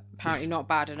 but apparently not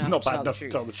bad enough not to bad tell enough the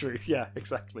truth. to tell the truth. Yeah,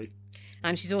 exactly.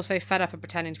 And she's also fed up of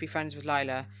pretending to be friends with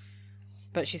Lila.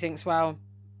 But she thinks, well,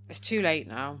 it's too late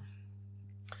now.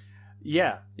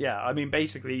 Yeah. I mean,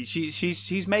 basically,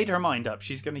 she's made her mind up.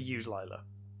 She's going to use Lila.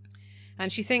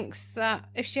 And she thinks that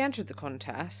if she entered the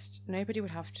contest, nobody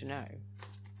would have to know.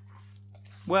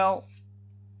 Well,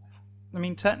 I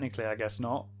mean, technically, I guess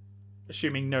not.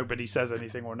 Assuming nobody says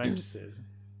anything or notices.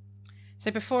 So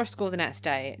before school the next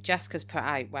day, Jessica's put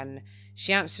out when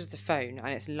she answers the phone and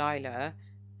it's Lila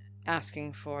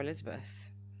asking for Elizabeth.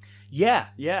 Yeah.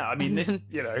 I mean, this,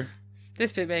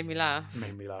 This bit made me laugh.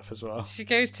 Made me laugh as well. She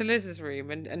goes to Liz's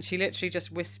room and she literally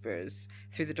just whispers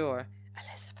through the door,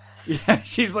 Elizabeth. Yeah,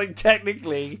 she's like,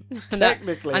 technically, and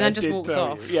then just walks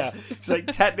off. You. Yeah, she's like,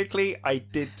 technically, I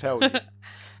did tell you.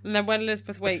 And then when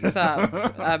Elizabeth wakes up,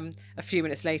 a few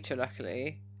minutes later,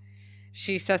 luckily,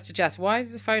 she says to Jess, why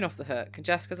is the phone off the hook? And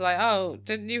Jessica's like, oh,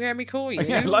 didn't you hear me call you?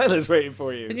 Yeah, Lila's waiting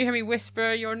for you. Didn't you hear me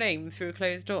whisper your name through a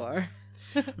closed door?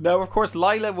 No, of course,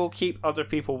 Lila will keep other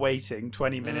people waiting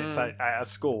 20 minutes at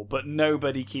school, but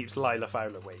nobody keeps Lila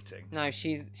Fowler waiting. No,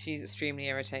 she's extremely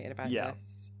irritated about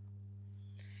this.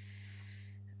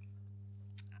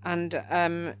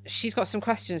 And she's got some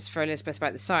questions for Elizabeth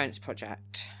about the science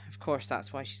project. Of course,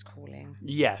 that's why she's calling.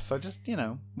 Yes, I just,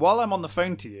 while I'm on the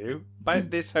phone to you, about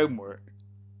this homework.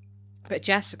 But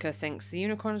Jessica thinks the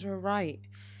unicorns were right.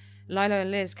 Lila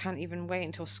and Liz can't even wait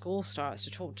until school starts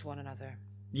to talk to one another.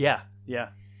 Yeah.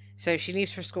 So she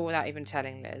leaves for school without even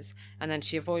telling Liz, and then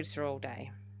she avoids her all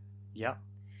day. Yeah.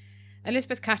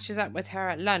 Elizabeth catches up with her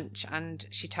at lunch, and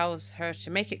she tells her to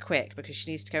make it quick because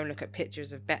she needs to go and look at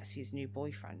pictures of Betsy's new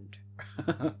boyfriend.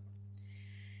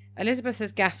 Elizabeth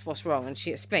has guessed what's wrong, and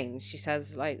she explains. She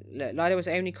says, look, Lila was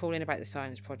only calling about the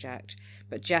science project,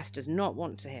 but Jess does not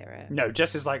want to hear it. No,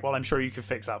 Jess is like, well, I'm sure you can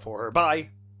fix that for her. Bye.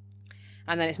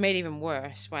 And then it's made even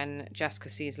worse when Jessica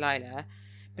sees Lila,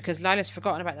 because Lila's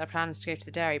forgotten about their plans to go to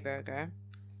the Dairy Burger,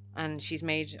 and she's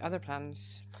made other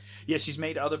plans. Yeah, she's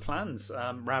made other plans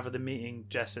rather than meeting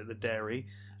Jess at the dairy.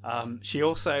 She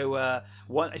also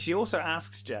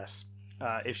asks Jess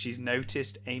if she's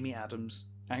noticed Amy Adams'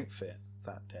 outfit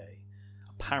that day.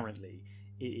 Apparently,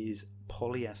 it is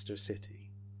Polyester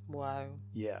City. Wow.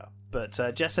 Yeah, but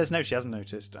Jess says no, she hasn't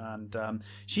noticed, and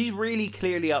she's really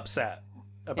clearly upset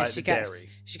about the dairy.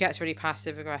 She gets really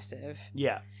passive aggressive.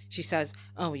 Yeah. She says,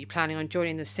 "Oh, are you planning on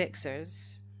joining the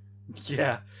Sixers?"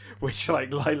 Yeah, which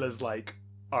Lila's like,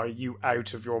 are you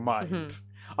out of your mind?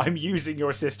 Mm-hmm. I'm using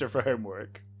your sister for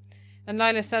homework. And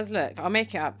Lila says, look, I'll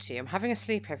make it up to you. I'm having a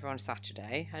sleepover on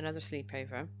Saturday. Another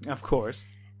sleepover. Of course.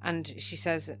 And she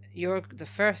says, you're the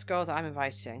first girl that I'm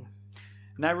inviting.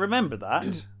 Now remember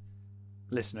that,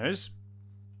 listeners,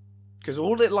 because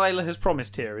all that Lila has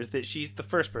promised here is that she's the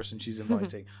first person she's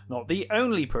inviting, not the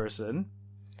only person.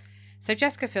 So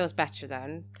Jessica feels better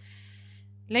then.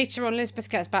 Later on, Elizabeth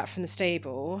gets back from the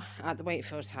stable at the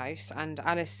Wakefields' house, and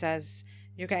Alice says,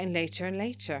 you're getting later and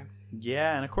later.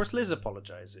 Yeah, and of course Liz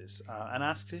apologises and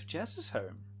asks if Jess is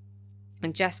home.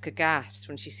 And Jessica gasps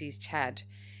when she sees Ted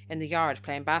in the yard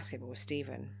playing basketball with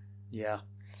Stephen. Yeah.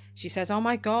 She says, oh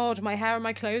my God, my hair and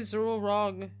my clothes are all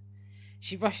wrong.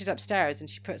 She rushes upstairs and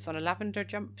she puts on a lavender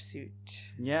jumpsuit.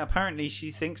 Yeah, apparently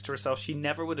she thinks to herself she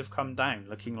never would have come down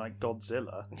looking like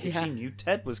Godzilla if she knew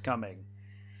Ted was coming.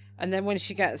 And then when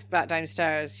she gets back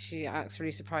downstairs, she acts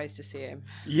really surprised to see him.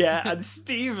 Yeah, and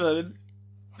Stephen,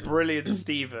 brilliant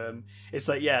Stephen, it's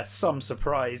like, yeah, some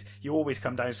surprise. You always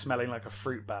come down smelling like a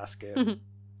fruit basket.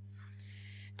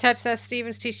 Ted says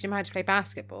Stephen's teaching him how to play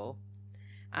basketball.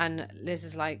 And Liz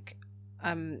is like,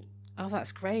 oh,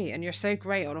 that's great. And you're so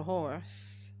great on a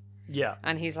horse. Yeah.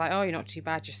 And he's like, oh, you're not too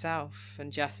bad yourself.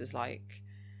 And Jess is like,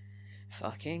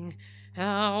 fucking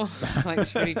hell. Like,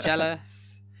 she's really jealous.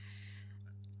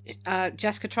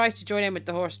 Jessica tries to join in with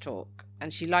the horse talk,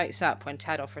 and she lights up when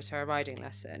Ted offers her a riding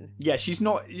lesson. Yeah, she's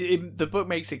not. The book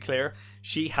makes it clear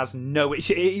she has no.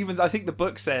 Even I think the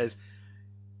book says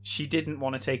she didn't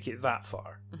want to take it that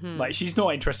far. Mm-hmm. Like, she's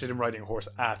not interested in riding a horse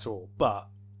at all, but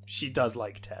she does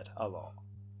like Ted a lot.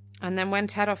 And then when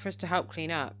Ted offers to help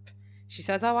clean up, she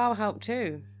says, "Oh, I'll help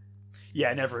too."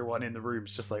 Yeah, and everyone in the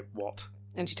room's just like, what?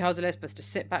 And she tells Elizabeth to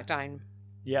sit back down.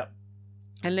 Yep.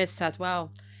 And Liz says,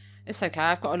 well, it's okay,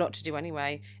 I've got a lot to do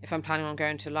anyway, if I'm planning on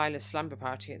going to Lila's slumber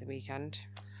party at the weekend.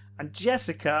 And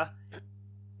Jessica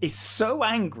is so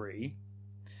angry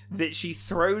that she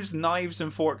throws knives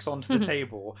and forks onto the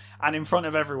table and in front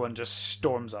of everyone just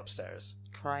storms upstairs.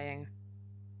 Crying.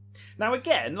 Now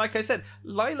again, like I said,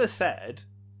 Lila said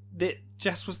that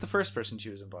Jess was the first person she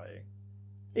was inviting.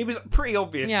 It was pretty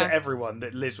obvious to everyone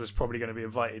that Liz was probably going to be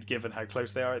invited given how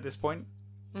close they are at this point.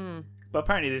 Mm. But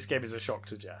apparently this game is a shock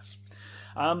to Jess.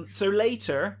 So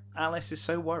later, Alice is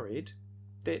so worried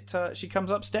that she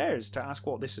comes upstairs to ask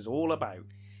what this is all about.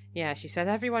 Yeah, she said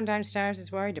everyone downstairs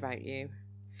is worried about you.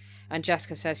 And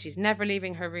Jessica says she's never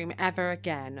leaving her room ever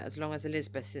again as long as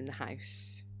Elizabeth's in the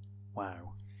house.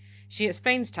 Wow. She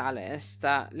explains to Alice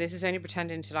that Liz is only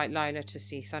pretending to like Lila to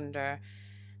see thunder.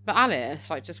 But Alice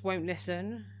just won't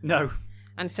listen. No.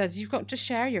 And says you've got to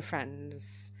share your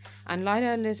friends. And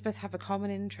Lila and Elizabeth have a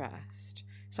common interest.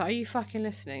 So are you fucking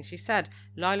listening? She said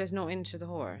Lila's not into the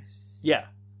horse. Yeah.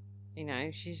 You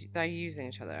know, they're using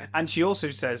each other. And she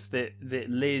also says that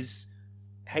Liz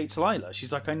hates Lila.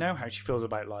 She's like, I know how she feels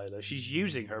about Lila. She's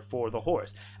using her for the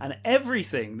horse. And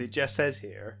everything that Jess says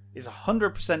here is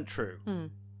 100% true. Mm.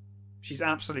 She's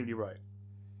absolutely right.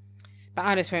 But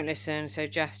Alice won't listen, so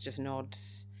Jess just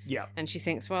nods. Yeah. And she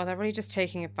thinks, well, they're really just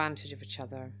taking advantage of each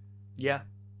other. Yeah.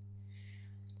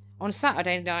 On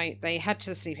Saturday night, they head to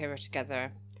the sleepover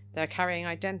together. They're carrying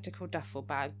identical duffel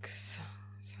bags.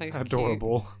 So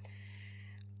adorable.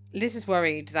 Cute. Liz is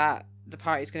worried that the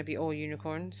party's going to be all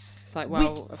unicorns. It's like,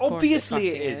 well, of course obviously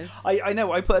it is. I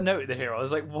know. I put a note in here. I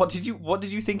was like, what did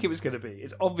you think it was going to be?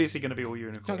 It's obviously going to be all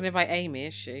unicorns. Not going to invite Amy,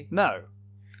 is she? No.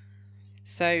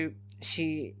 So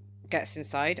she gets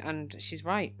inside, and she's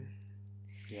right.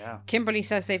 Yeah. Kimberly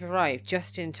says they've arrived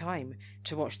just in time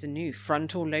to watch the new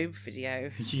frontal lobe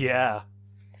video. Yeah.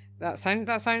 That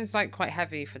sounds like quite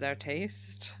heavy for their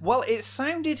taste. Well, it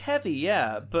sounded heavy,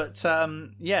 yeah, but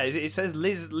it says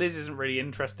Liz isn't really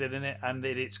interested in it, and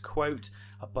that it's, quote,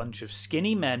 a bunch of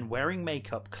skinny men wearing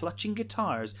makeup, clutching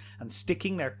guitars, and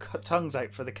sticking their tongues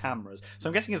out for the cameras. So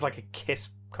I'm guessing it's like a Kiss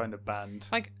kind of band.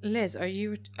 Like, Liz, are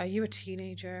you a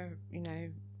teenager? You know,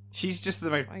 she's just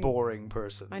the most boring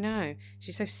person. I know.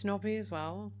 She's so snobby as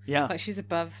well. Yeah, like she's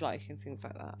above and things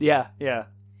like that. Yeah, yeah.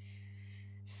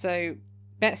 So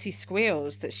Betsy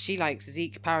squeals that she likes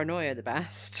Zeke Paranoia the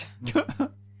best.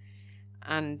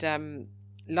 And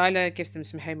Lila gives them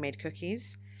some homemade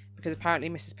cookies because apparently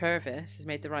Mrs. Purvis has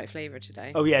made the right flavour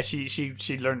today. Oh yeah,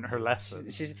 she learned her lesson.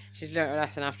 She's learnt her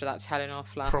lesson after that telling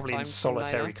off last Probably time. Probably in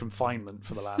solitary confinement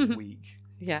for the last week.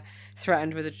 Yeah,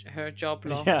 threatened with her job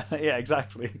loss. Yeah,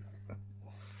 exactly.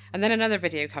 And then another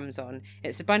video comes on.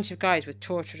 It's a bunch of guys with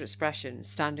tortured expressions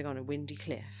standing on a windy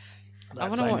cliff. I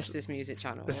want to watch this music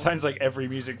channel. It sounds like every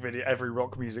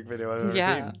rock music video I've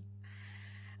ever seen.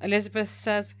 Elizabeth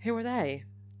says, who are they?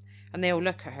 And they all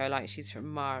look at her like she's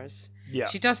from Mars. Yeah.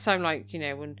 She does sound like,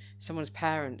 when someone's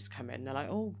parents come in, they're like,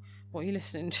 oh, what are you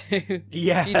listening to?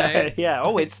 Yeah, yeah.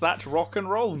 Oh, it's that rock and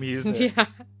roll music. Yeah.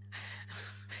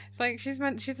 It's like she's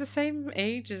the same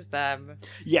age as them.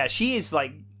 Yeah, she is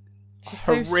she's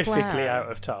horrifically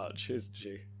out of touch, isn't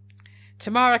she?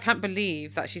 Tamara can't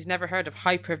believe that she's never heard of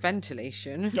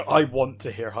hyperventilation. I want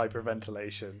to hear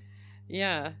hyperventilation.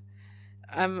 Yeah.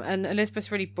 And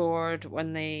Elizabeth's really bored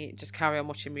when they just carry on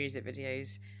watching music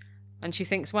videos. And she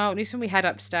thinks, well, at least when we head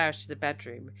upstairs to the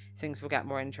bedroom, things will get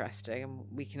more interesting and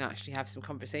we can actually have some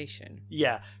conversation.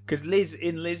 Yeah, because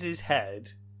in Liz's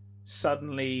head,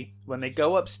 suddenly, when they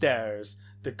go upstairs,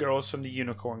 the girls from the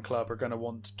Unicorn Club are going to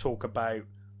want to talk about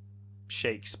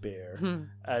Shakespeare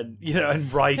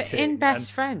and writing. But in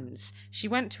Best Friends, she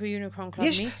went to a Unicorn Club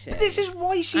meeting. But this is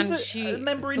why she's a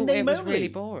member in name only. It was really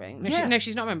boring. No,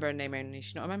 she's not a member in name only.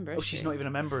 She's not a member. She's not even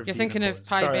a member of. You're thinking of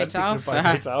Pi Sorry, Beta Alpha.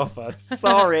 Pi Beta Alpha.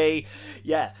 Sorry.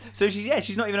 Yeah. So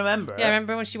she's not even a member. Yeah, I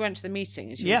remember when she went to the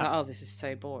meeting and she was like, "Oh, this is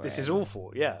so boring. This is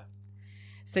awful." Yeah.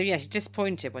 So she's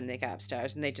disappointed when they get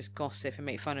upstairs and they just gossip and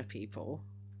make fun of people.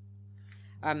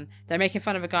 They're making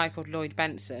fun of a guy called Lloyd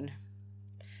Benson.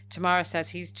 Tamara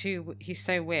says he's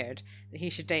so weird that he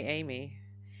should date Amy.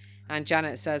 And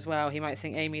Janet says, well, he might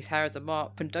think Amy's hair is a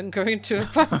mop and dunk her into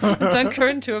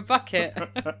a bucket.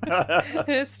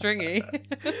 It's stringy.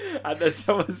 And then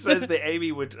someone says that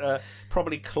Amy would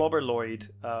probably clobber Lloyd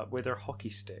with her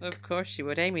hockey stick. Of course she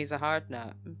would. Amy's a hard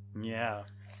nut. Yeah.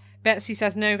 Betsy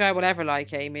says no guy will ever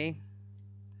like Amy.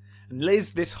 And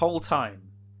Liz, this whole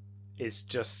time, is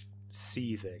just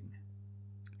seething.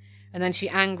 And then she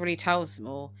angrily tells them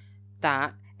all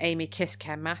that Amy kissed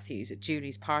Ken Matthews at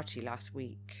Julie's party last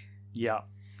week. Yeah.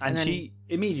 And then, she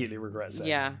immediately regrets it.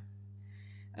 Yeah.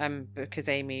 Because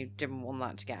Amy didn't want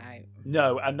that to get out.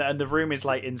 No, and the room is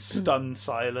like in stunned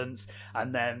silence,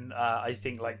 and then I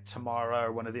think like Tamara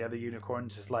or one of the other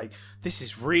unicorns is like, "This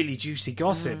is really juicy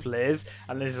gossip, Liz,"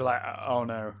 and Liz is like, "Oh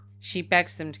no." She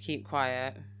begs them to keep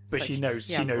quiet, but she knows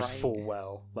right. full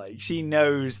well, like she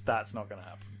knows that's not going to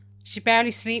happen. She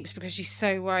barely sleeps because she's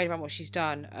so worried about what she's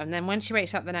done, and then when she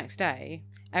wakes up the next day,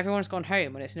 everyone's gone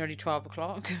home and it's nearly 12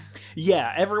 o'clock.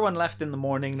 Yeah, everyone left in the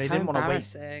morning. They didn't want to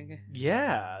wake.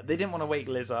 Yeah, they didn't want to wake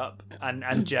Liz up,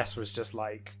 and Jess was just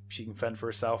like, she can fend for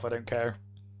herself. I don't care.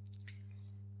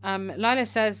 Lila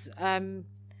says,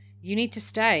 "You need to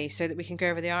stay so that we can go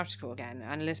over the article again."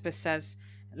 And Elizabeth says,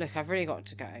 "Look, I've really got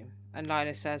to go." And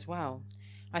Lila says, "Well,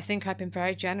 I think I've been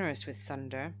very generous with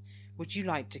Thunder. Would you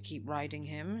like to keep riding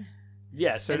him?"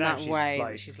 Yeah, so in now that she's way,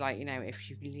 like, she's like, if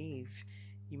you leave,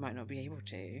 you might not be able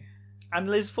to. And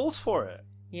Liz falls for it.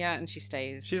 Yeah, and she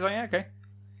stays. She's like, yeah, okay.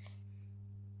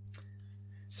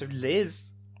 So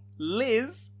Liz,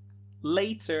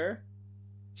 later,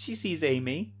 she sees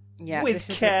Amy with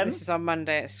Ken. This is on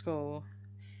Monday at school.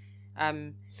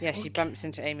 She bumps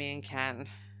into Amy and Ken.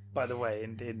 By the way,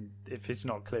 in if it's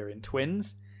not clear, in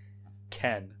Twins,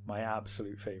 Ken, my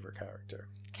absolute favourite character.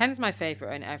 Ken's my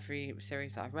favourite in every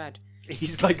series that I've read.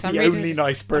 He's like the only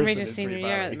nice person. I'm reading in Senior Sweet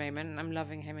Year Valley. at the moment, and I'm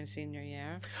loving him in Senior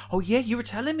Year. Oh yeah, you were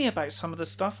telling me about some of the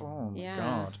stuff. Oh my Yeah.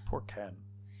 god, poor Ken.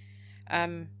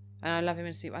 And I love him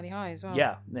in Sweet Valley High as well.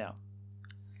 Yeah.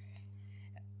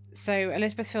 So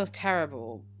Elizabeth feels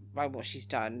terrible by what she's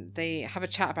done. They have a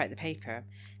chat about the paper,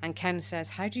 and Ken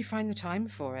says, "How do you find the time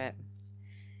for it?"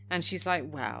 And she's like,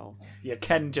 "Well..." Yeah,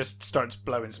 Ken just starts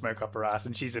blowing smoke up her ass,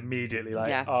 and she's immediately like,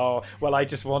 Yeah. "Oh, well, I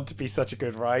just want to be such a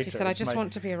good writer." She said, "I just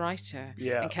want to be a writer."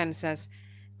 Yeah. And Ken says,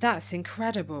 "That's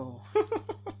incredible."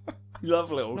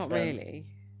 Love little Not Ken. really.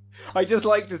 I just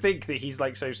like to think that he's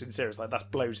like so sincere. It's like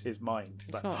that blows his mind. It's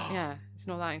It's like, not. Yeah, it's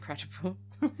not that incredible.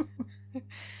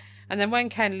 And then when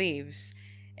Ken leaves,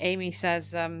 Amy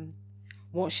says,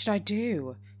 "What should I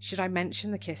do? Should I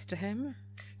mention the kiss to him?"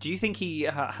 Do you think he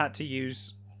had to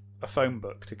use a phone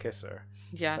book to kiss her?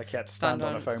 Yeah, Like he had to stand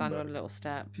on a phone stand book. on a little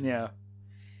step. Yeah.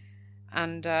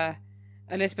 And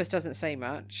Elizabeth doesn't say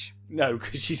much. No,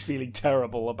 because she's feeling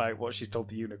terrible about what she's told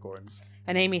the unicorns.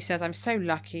 And Amy says, "I'm so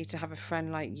lucky to have a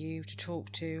friend like you to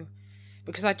talk to,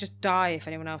 because I'd just die if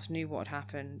anyone else knew what had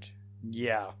happened."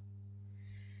 Yeah.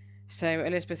 So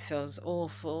Elizabeth feels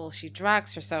awful. She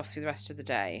drags herself through the rest of the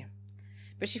day.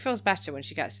 But she feels better when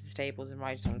she gets to the stables and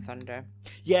rides on Thunder.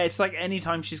 Yeah, it's like any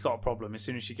time she's got a problem, as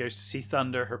soon as she goes to see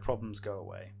Thunder, her problems go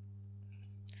away.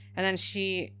 And then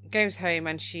she goes home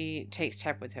and she takes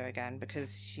Ted with her again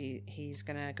because he's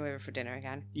going to go over for dinner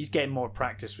again. He's getting more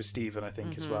practice with Stephen, I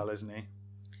think, as well, isn't he?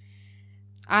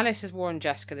 Alice has warned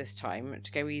Jessica this time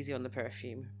to go easy on the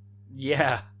perfume.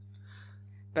 Yeah.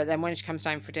 But then when she comes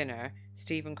down for dinner,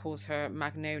 Stephen calls her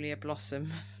Magnolia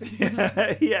Blossom.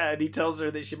 Yeah, and he tells her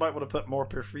that she might want to put more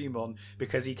perfume on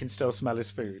because he can still smell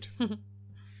his food.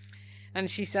 And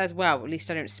she says, "Well, at least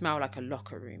I don't smell like a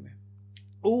locker room."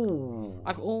 Ooh.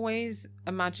 I've always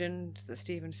imagined that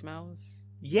Stephen smells.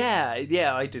 Yeah,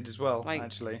 I did as well, Like,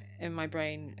 actually. in my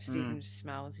brain, Stephen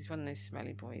smells. He's one of those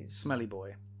smelly boys. Smelly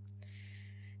boy.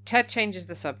 Ted changes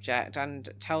the subject and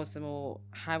tells them all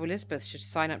how Elizabeth should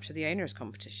sign up to the owners'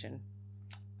 competition.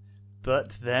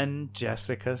 But then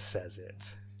Jessica says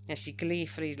it. Yeah, she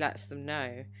gleefully lets them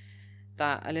know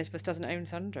that Elizabeth doesn't own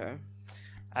Thunder.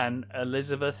 And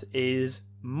Elizabeth is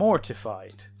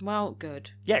mortified. Well, good.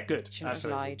 Yeah, good. Shouldn't have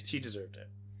Absolutely. lied. She deserved it.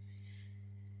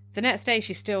 The next day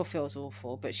she still feels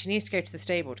awful, but she needs to go to the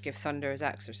stable to give Thunder his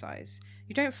exercise.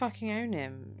 You don't fucking own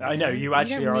him. I know, you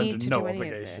actually don't are need under to no do any of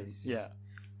obligation. this. Yeah.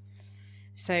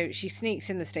 So she sneaks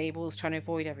in the stables trying to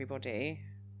avoid everybody,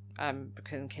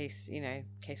 because in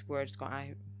case word's got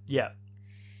out. Yeah.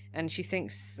 And she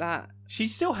thinks that... She'd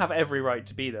still have every right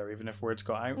to be there, even if words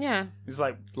got out. Yeah. It's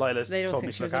like Lila's They'd all told me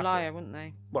think to she was look a after liar, her. wouldn't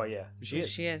they? Well, yeah, she is.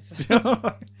 She is.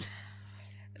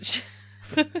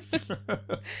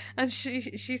 And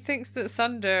she thinks that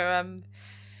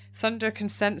Thunder can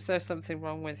sense there's something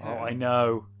wrong with her. Oh, I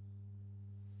know.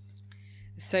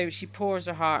 So she pours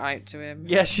her heart out to him.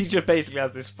 Yeah, she just basically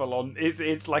has this full-on...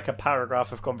 It's like a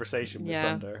paragraph of conversation with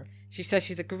Thunder. She says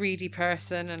she's a greedy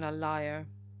person and a liar.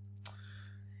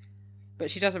 But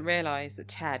she doesn't realise that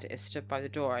Ted is stood by the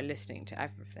door listening to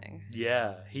everything.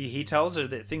 Yeah, he tells her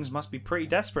that things must be pretty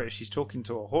desperate if she's talking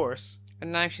to a horse.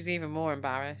 And now she's even more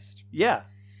embarrassed. Yeah.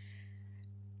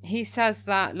 He says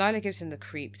that Lila gives him the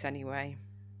creeps anyway.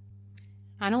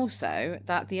 And also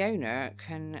that the owner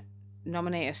can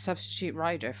nominate a substitute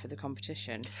rider for the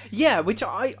competition. Yeah, which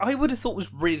I would have thought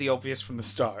was really obvious from the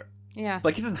start. Yeah.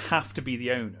 Like, it doesn't have to be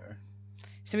the owner.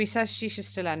 So he says she should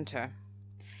still enter.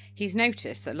 He's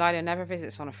noticed that Lila never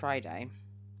visits on a Friday.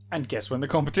 And guess when the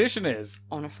competition is?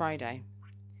 On a Friday.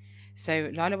 So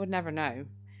Lila would never know.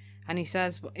 And he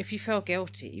says, well, if you feel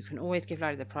guilty, you can always give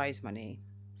Lila the prize money.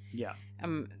 Yeah.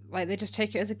 Like, they just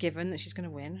take it as a given that she's going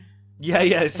to win. Yeah,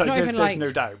 it's like, there's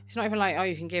no doubt. It's not even like, oh,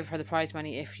 you can give her the prize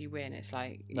money if you win. It's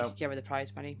like, you can give her the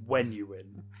prize money when you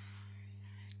win.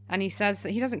 And he says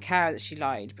that he doesn't care that she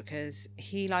lied because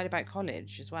he lied about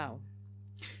college as well.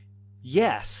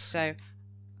 Yes. So,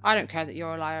 I don't care that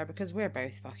you're a liar because we're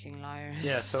both fucking liars.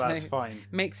 Yeah, so that's fine.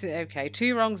 Makes it okay.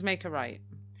 2 wrongs make a right.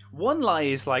 One lie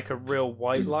is like a real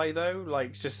white lie, though.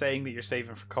 Like, just saying that you're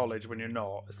saving for college when you're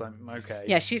not. It's like, okay.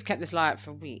 Yeah, she's kept this lie up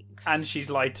for weeks. And she's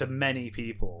lied to many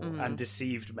people and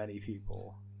deceived many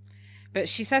people. But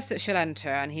she says that she'll enter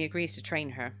and he agrees to train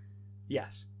her.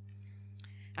 Yes.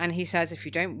 And he says, if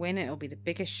you don't win, it'll be the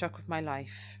biggest shock of my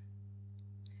life.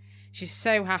 She's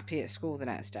so happy at school the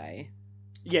next day.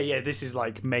 Yeah, this is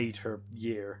like made her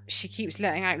year. She keeps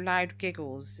letting out loud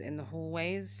giggles in the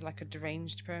hallways like a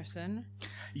deranged person.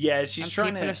 Yeah, she's and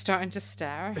trying people are starting to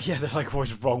stare. Yeah, they're like,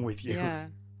 what's wrong with you? Yeah.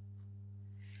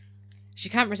 She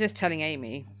can't resist telling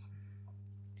Amy.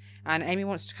 And Amy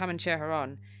wants to come and cheer her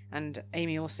on. And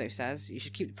Amy also says, you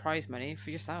should keep the prize money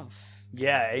for yourself.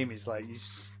 Yeah, Amy's like, you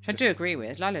just... I do agree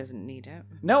with. Lila doesn't need it.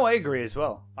 No, I agree as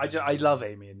well. I love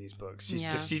Amy in these books.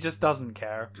 She just doesn't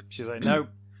care. She's like, no.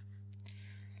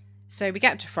 So we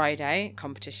get to Friday,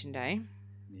 competition day.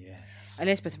 Yes.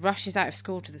 Elizabeth rushes out of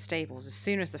school to the stables as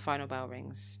soon as the final bell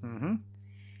rings. Mm-hmm.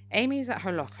 Amy's at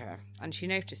her locker, and she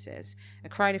notices a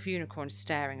crowd of unicorns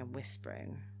staring and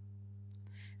whispering.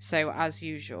 So, as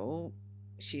usual,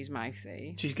 she's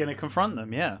mouthy. She's going to confront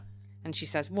them, yeah. And she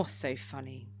says, what's so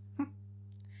funny?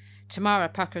 Tamara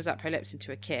puckers up her lips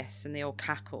into a kiss, and they all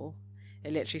cackle.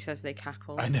 It literally says they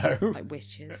cackle. I know. Like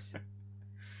witches.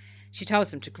 She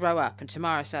tells them to grow up, and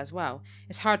Tamara says, well,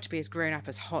 it's hard to be as grown up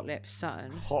as Hot Lips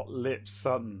Sutton. Hot Lips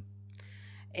Sutton.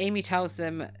 Amy tells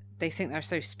them they think they're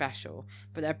so special,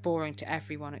 but they're boring to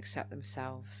everyone except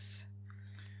themselves.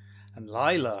 And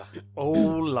Lila. Oh,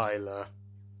 Lila.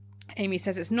 Amy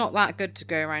says it's not that good to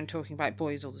go around talking about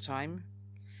boys all the time.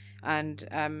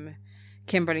 And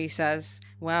Kimberly says,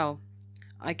 well,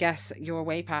 I guess you're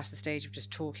way past the stage of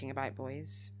just talking about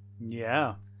boys.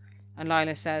 Yeah. And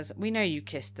Lila says, we know you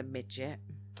kissed the midget.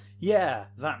 Yeah,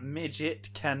 that midget,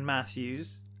 Ken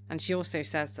Matthews. And she also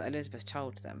says that Elizabeth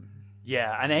told them.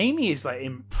 Yeah, and Amy is like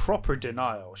in proper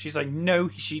denial. She's like, no,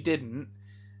 she didn't.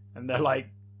 And they're like,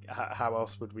 how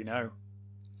else would we know?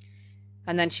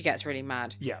 And then she gets really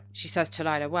mad. Yeah. She says to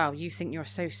Lila, well, you think you're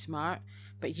so smart,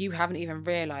 but you haven't even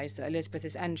realised that Elizabeth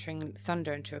is entering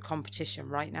Thunder into a competition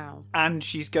right now. And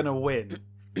she's going to win.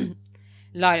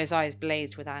 Lila's eyes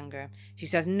blazed with anger. She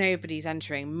says nobody's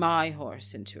entering my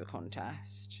horse into a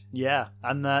contest. Yeah,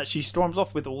 and she storms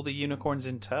off with all the unicorns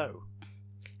in tow.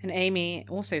 And Amy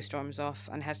also storms off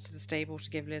and heads to the stable to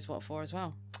give Liz what for as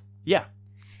well. Yeah.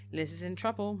 Liz is in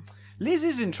trouble. Liz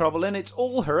is in trouble and it's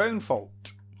all her own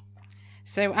fault.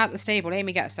 So at the stable,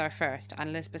 Amy gets there first and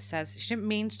Elizabeth says she didn't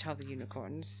mean to tell the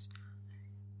unicorns.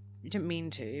 You didn't mean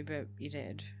to, but you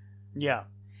did. Yeah.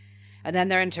 And then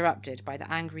they're interrupted by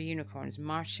the angry unicorns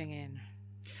marching in.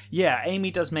 Yeah,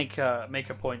 Amy does make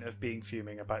a point of being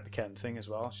fuming about the Ken thing as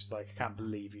well. She's like, I can't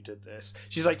believe you did this.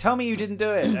 She's like, tell me you didn't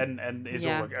do it. And it's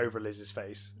all like over Liz's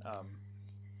face.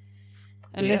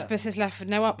 Elizabeth is left with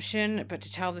no option but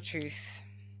to tell the truth.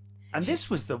 And this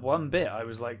was the one bit I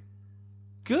was like,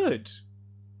 good.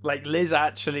 Like, Liz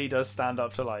actually does stand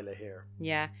up to Lila here.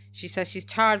 Yeah, she says she's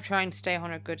tired of trying to stay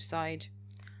on her good side.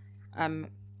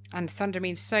 And Thunder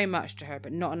means so much to her,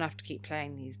 but not enough to keep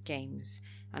playing these games.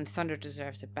 And Thunder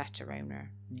deserves a better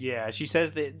owner. Yeah, she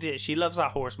says that she loves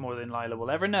that horse more than Lila will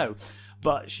ever know.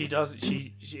 But she does,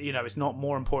 she you know, it's not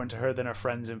more important to her than her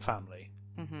friends and family.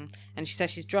 Mm-hmm. And she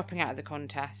says she's dropping out of the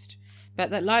contest. But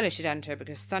that Lila should enter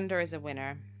because Thunder is a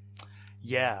winner.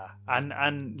 Yeah,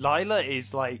 and Lila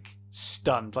is like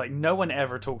stunned. Like, no one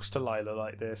ever talks to Lila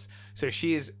like this. So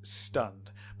she is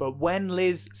stunned. But when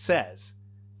Liz says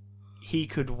he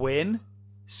could win,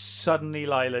 suddenly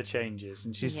Lila changes.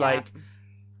 And she's like,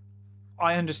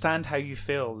 I understand how you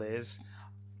feel, Liz.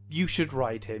 You should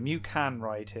ride him. You can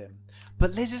ride him.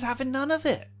 But Liz is having none of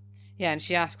it. Yeah, and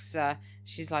she asks,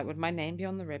 she's like, would my name be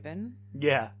on the ribbon?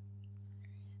 Yeah.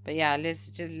 But yeah,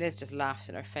 Liz just laughs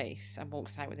in her face and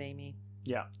walks out with Amy.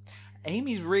 Yeah.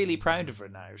 Amy's really proud of her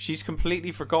now. She's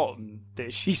completely forgotten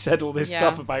that she said all this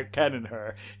stuff about Ken and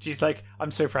her. She's like,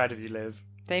 I'm so proud of you, Liz.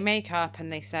 They make up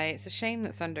and they say it's a shame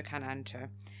that Thunder can't enter.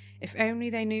 If only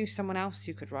they knew someone else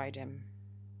who could ride him.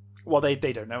 Well, they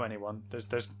don't know anyone.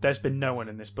 There's been no one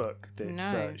in this book that's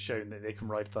No. shown that they can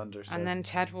ride Thunder. So. And then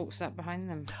Ted walks up behind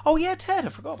them. Oh yeah, Ted. I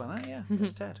forgot about that. Yeah,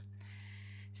 there's Ted.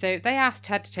 So they ask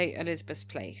Ted to take Elizabeth's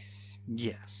place.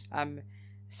 Yes.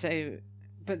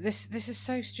 But this is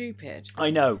so stupid. I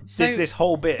know. So this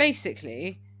whole bit.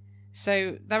 Basically,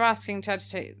 so they're asking Ted to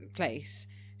take the place,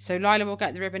 so Lila will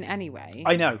get the ribbon anyway.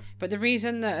 I know. But the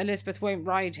reason that Elizabeth won't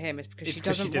ride him is because she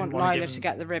doesn't want Lila to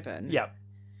get the ribbon. Yeah.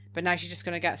 But now she's just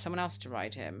going to get someone else to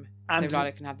ride him, so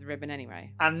Lila can have the ribbon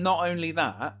anyway. And not only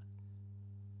that,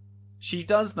 she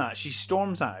does that. She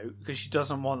storms out because she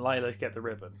doesn't want Lila to get the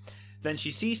ribbon. Then she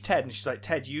sees Ted and she's like,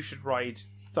 Ted, you should ride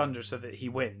Thunder so that he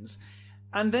wins.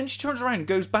 And then she turns around and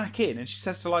goes back in and she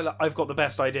says to Lila, I've got the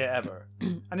best idea ever.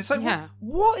 And it's like, Yeah.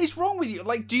 what is wrong with you?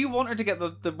 Like, do you want her to get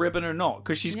the ribbon or not?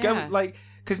 Because she's going, like,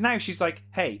 because now she's like,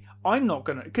 hey, I'm not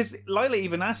going to, because Lila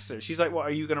even asks her, she's like, what,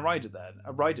 are you going to ride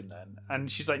him then?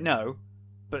 And she's like, no,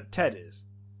 but Ted is.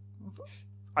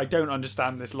 I don't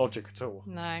understand this logic at all.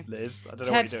 No. Liz, I don't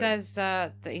know what Ted you're doing. says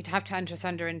that he'd have to enter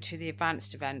Thunder into the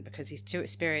advanced event because he's too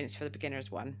experienced for the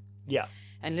beginner's one. Yeah.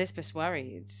 And Elizabeth's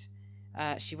worried.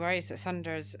 She worries that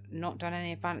Thunder's not done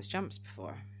any advanced jumps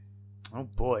before. Oh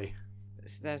boy.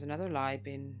 There's another lie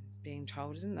being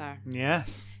told, isn't there?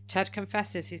 Yes. Ted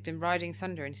confesses he's been riding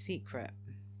Thunder in secret.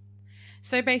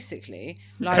 So basically,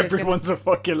 Everyone's a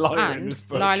fucking liar in this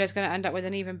book. Lila's going to end up with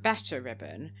an even better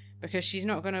ribbon because she's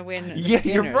not going to win the you're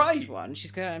beginner's right. one.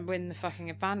 She's going to win the fucking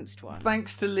advanced one.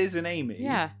 Thanks to Liz and Amy.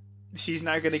 Yeah. She's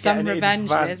now going to get Some an revenge,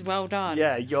 advanced... Liz. Well done.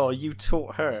 Yeah, you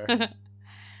taught her.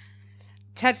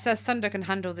 Ted says Thunder can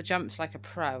handle the jumps like a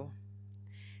pro.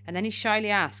 And then he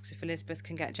shyly asks if Elizabeth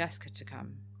can get Jessica to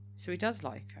come. So he does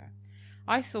like her.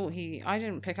 I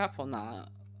didn't pick up on that.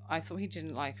 I thought he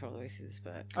didn't like her all the way through this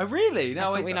book. Oh, really?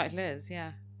 No, I thought we liked Liz,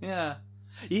 yeah. Yeah.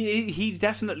 He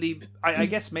definitely... I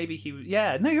guess maybe he...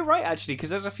 Yeah, no, you're right, actually, because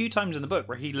there's a few times in the book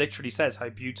where he literally says how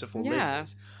beautiful Liz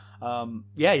is.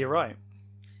 Yeah, you're right.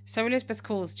 So Elizabeth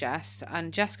calls Jess,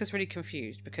 and Jessica's really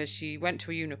confused because she went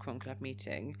to a Unicorn Club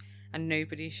meeting and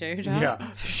nobody showed up.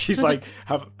 Yeah. She's like,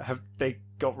 have they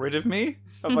got rid of me?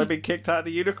 Have I been kicked out of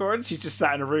the Unicorns? She just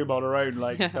sat in a room on her own,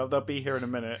 like, they'll be here in a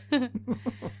minute.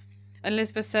 And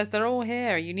Elizabeth says, they're all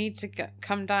here. You need to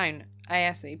come down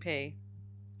ASAP.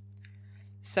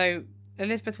 So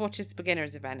Elizabeth watches the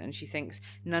beginners event and she thinks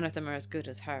none of them are as good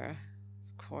as her.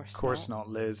 Of course not,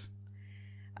 Liz.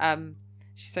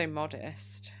 She's so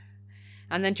modest.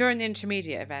 And then during the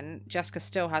intermediate event, Jessica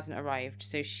still hasn't arrived,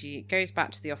 so she goes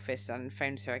back to the office and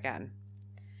phones her again.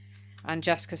 And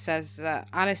Jessica says that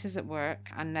Alice is at work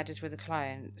and Ned is with a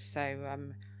client, so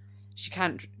she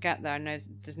can't get there.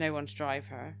 There's no one to drive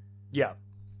her. Yeah.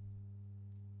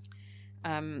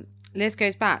 Liz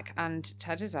goes back and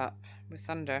Ted is up with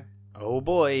Thunder. Oh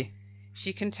boy.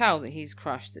 She can tell that he's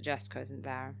crushed that Jessica isn't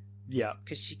there. Yeah.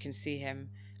 Because she can see him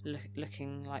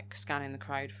looking like scanning the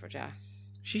crowd for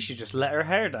Jess. She should just let her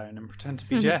hair down and pretend to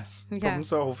be Jess. Yeah. Problem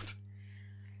solved.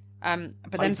 But Hide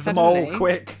then them suddenly... all,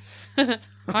 quick.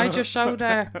 Hide your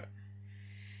shoulder.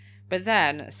 But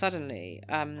then, suddenly,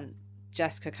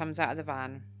 Jessica comes out of the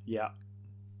van. Yeah.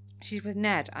 She's with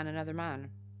Ned and another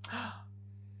man.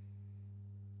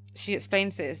 She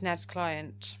explains that it's Ned's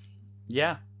client.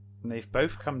 Yeah. And they've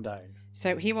both come down.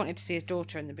 So he wanted to see his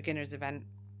daughter in the beginner's event.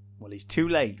 Well, he's too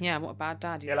late. Yeah, what a bad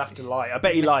dad. He'll have to lie. I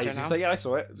bet he lies. He's like, yeah, I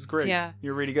saw it. It was great. Yeah.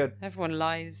 You're really good. Everyone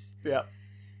lies. Yeah.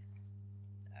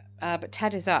 But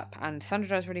Ted is up and Thunder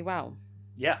does really well.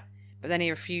 Yeah. But then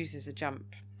he refuses a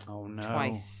jump. Oh, no.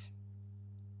 Twice.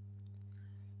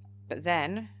 But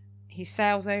then he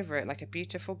sails over it like a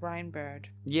beautiful brown bird.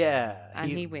 Yeah. And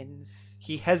he wins.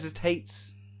 He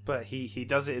hesitates, but he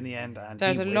does it in the end. And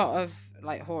there's he a wins. lot of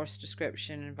like horse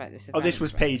description about this event. Oh, this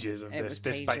was pages of It this. was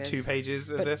This like 2 pages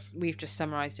of but this. We've just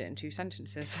summarised it in 2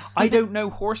 sentences. I don't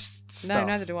know horse stuff. No,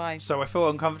 neither do I. So I feel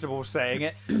uncomfortable saying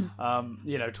it.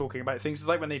 Talking about things. It's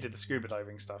like when they did the scuba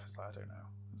diving stuff. It's like, I don't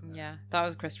know. Yeah, that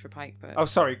was Christopher Pike, but... Oh,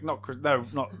 sorry, not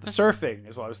surfing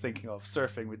is what I was thinking of.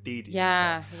 Surfing with Dee Dee.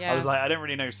 Yeah, and stuff. yeah. I was like, I don't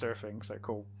really know surfing, so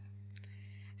cool.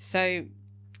 So,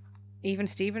 even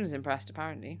Stephen's impressed,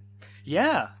 apparently.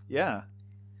 Yeah.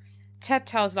 Ted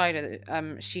tells Lila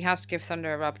that she has to give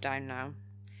Thunder a rub down now.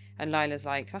 And Lila's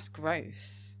like, that's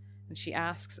gross. And she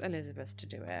asks Elizabeth to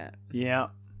do it. Yeah.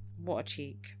 What a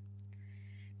cheek.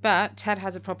 But Ted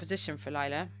has a proposition for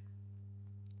Lila.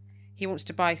 He wants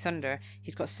to buy Thunder.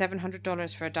 He's got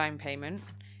 $700 for a down payment,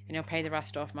 and he'll pay the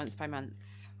rest off month by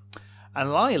month.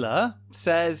 And Lila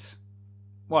says,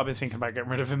 well, I've been thinking about getting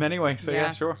rid of him anyway, so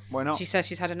yeah sure, why not? She says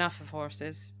she's had enough of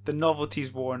horses. The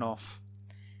novelty's worn off.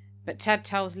 But Ted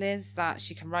tells Liz that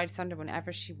she can ride Thunder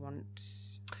whenever she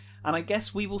wants. And I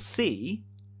guess we will see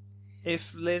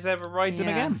if Liz ever rides him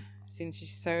again. Since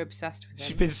she's so obsessed with him.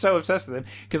 She's been so obsessed with him.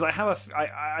 Because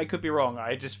I could be wrong.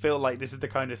 I just feel like this is the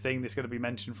kind of thing that's going to be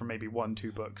mentioned from maybe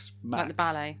 1-2 books max. Like the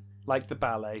ballet. Like the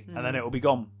ballet. And then it will be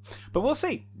gone. But we'll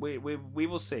see. We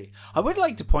will see. I would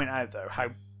like to point out, though, how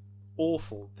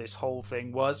awful this whole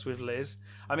thing was with Liz.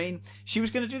 I mean, she was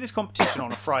going to do this competition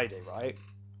on a Friday, right?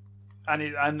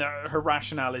 And her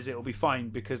rationale is it'll be fine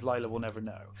because Lila will never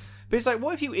know. But it's like,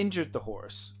 what if you injured the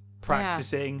horse?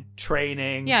 Practicing,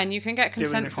 training. Yeah, and you can get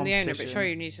consent from the owner, but sure,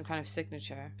 you need some kind of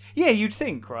signature. Yeah, you'd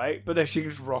think, right? But then she can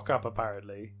just rock up,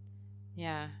 apparently.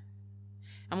 Yeah.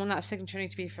 And wouldn't that signature need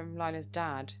to be from Lila's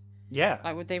dad? Yeah.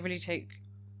 Like, would they really take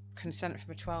consent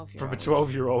from a 12-year-old? From a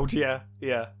 12-year-old, yeah.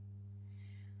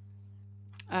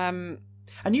 And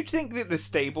you'd think that the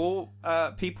stable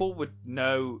people would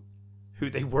know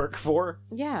who they work for.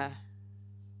 Yeah.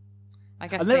 I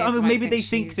guess maybe they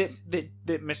think that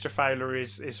Mr. Fowler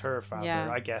is her father. Yeah.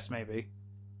 I guess maybe.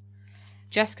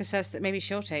 Jessica says that maybe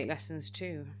she'll take lessons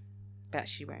too. Bet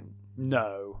she won't.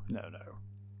 No.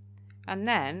 And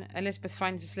then Elizabeth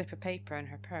finds a slip of paper in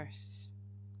her purse.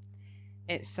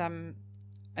 It's a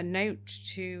note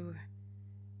to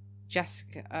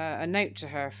Jessica, a note to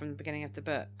her from the beginning of the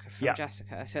book from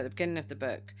Jessica. So at the beginning of the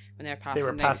book, when they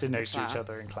were passing notes to each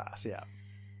other in class. Yeah.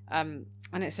 And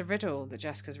it's a riddle that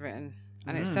Jessica's written.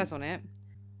 And it says on it,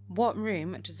 what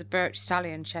room does the Birch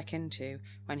Stallion check into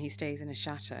when he stays in a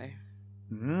chateau?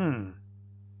 The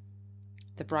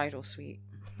bridal suite.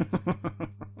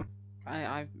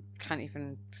 I can't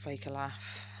even fake a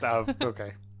laugh. Oh,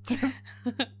 okay.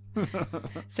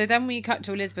 So then we cut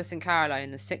to Elizabeth and Caroline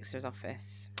in the Sixers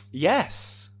office.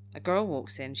 Yes. A girl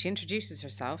walks in. She introduces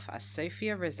herself as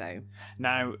Sophia Rizzo.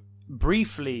 Now,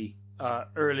 briefly,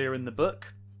 earlier in the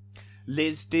book,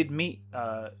 Liz did meet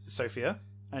Sophia,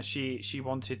 and she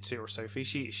wanted to, or Sophie,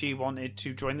 she wanted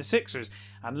to join the Sixers,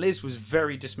 and Liz was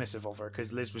very dismissive of her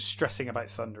because Liz was stressing about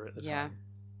Thunder at the time. Yeah.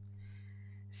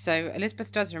 So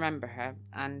Elizabeth does remember her,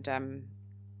 and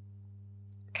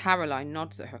Caroline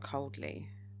nods at her coldly.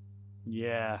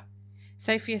 Yeah.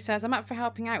 Sophia says, I'm up for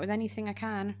helping out with anything I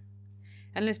can.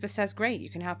 And Elizabeth says, great, you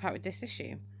can help out with this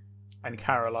issue. And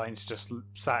Caroline's just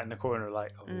sat in the corner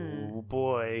like, oh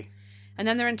boy. And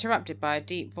then they're interrupted by a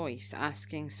deep voice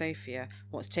asking Sophia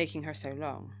what's taking her so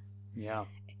long. Yeah.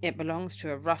 It belongs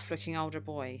to a rough-looking older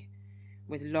boy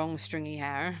with long, stringy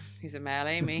hair. He's a male,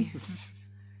 Amy.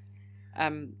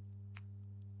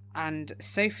 And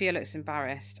Sophia looks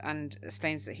embarrassed and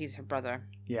explains that he's her brother.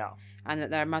 Yeah. And that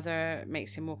their mother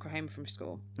makes him walk her home from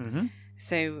school. Mm-hmm.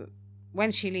 So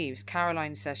when she leaves,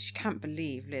 Caroline says she can't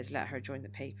believe Liz let her join the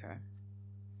paper.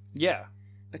 Yeah.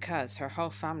 Because her whole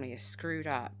family is screwed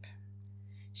up.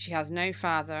 She has no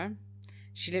father.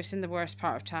 She lives in the worst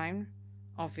part of town.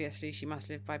 Obviously, she must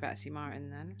live by Betsy Martin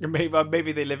then.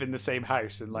 Maybe they live in the same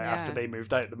house, and after they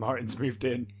moved out, the Martins moved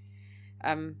in.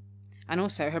 And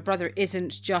also, her brother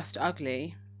isn't just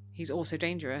ugly; he's also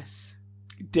dangerous.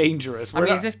 Dangerous.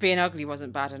 As if being ugly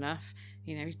wasn't bad enough.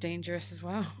 He's dangerous as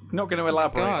well. Not going to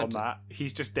elaborate on that.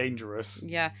 He's just dangerous.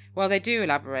 Yeah. Well, they do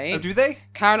elaborate. Oh, do they?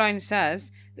 Caroline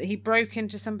says that he broke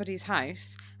into somebody's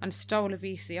house and stole a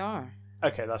VCR.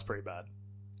 Okay, that's pretty bad.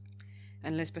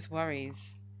 And Elizabeth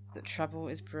worries that trouble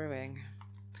is brewing.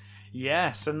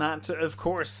 Yes, and that, of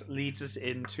course, leads us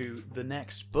into the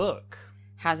next book.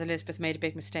 Has Elizabeth made a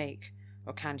big mistake,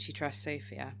 or can she trust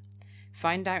Sophia?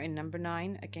 Find out in number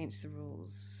 9, Against the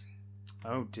Rules.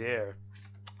 Oh dear.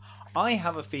 I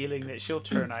have a feeling that she'll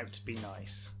turn out to be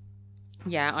nice.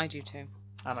 Yeah, I do too.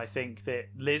 And I think that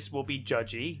Liz will be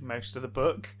judgy most of the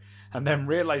book, and then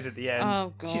realise at the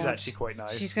end she's actually quite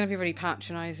nice. She's going to be really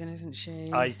patronising, isn't she?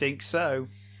 I think so.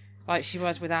 Like she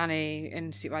was with Annie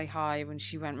in Sweet Valley High when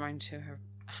she went round to her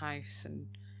house and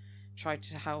tried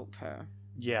to help her.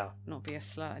 Yeah. Not be a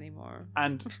slut anymore.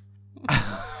 And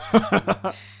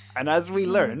and as we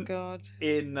learned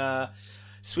in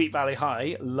Sweet Valley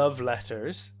High, Love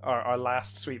Letters, our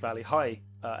last Sweet Valley High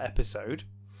episode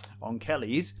on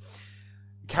Kelly's,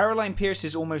 Caroline Pierce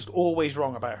is almost always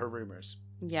wrong about her rumours.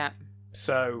 Yeah.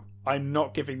 So I'm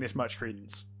not giving this much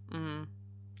credence. Mm.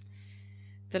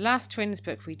 The last Twins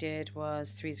book we did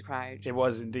was Three's a Crowd. It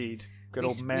was indeed. Good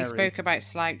old Mary. We spoke about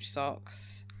slouch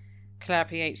socks. Claire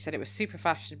PH said it was super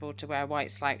fashionable to wear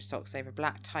white slouch socks over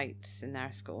black tights in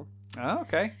their school. Oh,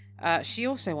 okay. She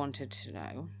also wanted to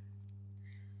know,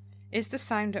 is the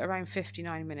sound at around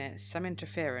 59 minutes some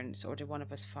interference, or did one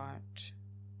of us fart?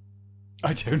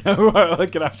 I don't know. I'm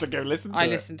going to have to go listen to it. I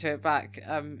listened to it back.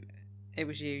 It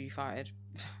was you farted.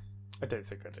 I don't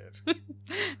think I did.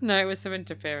 No, it was some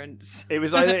interference. It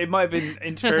was either, it might have been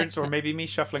interference or maybe me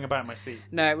shuffling about my seat.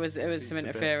 No, it was Seats some a bit.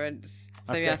 interference.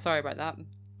 So Okay. yeah, sorry about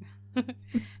that.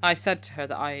 I said to her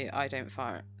that I don't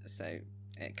fart, so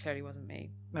it clearly wasn't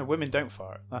me. No, women don't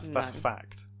fart. That's a No.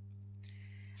 fact.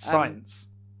 Science.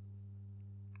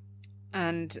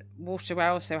 And Walter Ware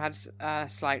also had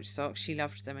slouch socks. She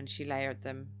loved them and she layered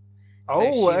them. So Oh,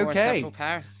 she wore okay. several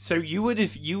pairs. So you would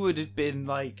have been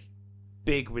like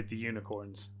big with the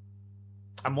unicorns.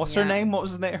 And what's her Yeah. name? What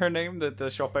was her name? The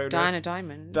shop owner. Diana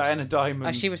Diamond. Diana Diamond.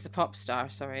 Oh, she was the pop star.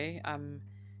 Sorry.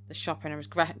 The shop owner was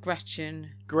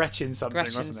Gretchen. Gretchen something,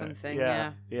 Gretchen wasn't something,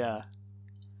 it? Yeah.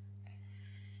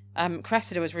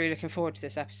 Cressida was really looking forward to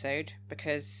this episode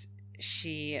because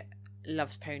she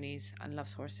loves ponies and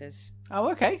loves horses.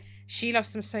 Oh, okay. She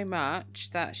loves them so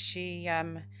much that she's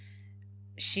an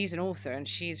author and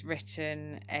she's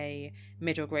written a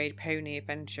middle grade pony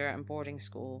adventure and boarding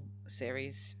school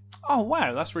series Oh,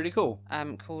 wow, that's really cool.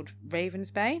 called Ravens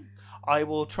Bay. I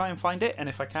will try and find it, and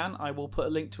if I can, I will put a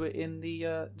link to it in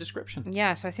the description.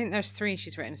 Yeah, so I think there's 3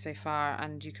 she's written so far,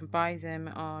 and you can buy them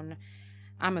on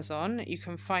Amazon. You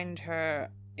can find her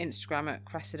Instagram at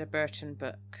Cressida Burton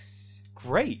Books.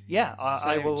 Great. Yeah,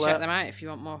 I So will check them out if you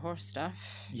want more horse stuff.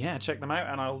 Yeah, check them out,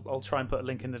 and I'll try and put a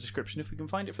link in the description if we can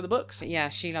find it for the books. But yeah,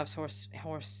 she loves horse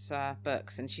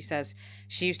books, and she says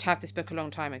she used to have this book a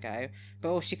long time ago, but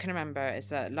all she can remember is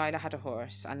that Lila had a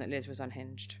horse and that Liz was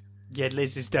unhinged. Yeah,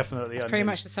 Liz is definitely That's pretty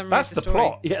much the summary That's of the the story.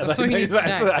 plot. Yeah, That's all you need to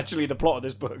that's know. actually the plot of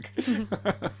this book.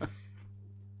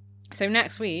 So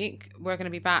next week we're going to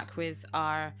be back with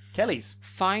our Kelly's.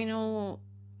 final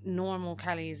normal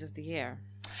Kellys of the year.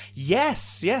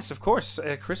 Yes, of course.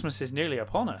 Christmas is nearly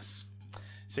upon us.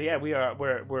 So yeah,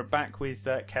 we're back with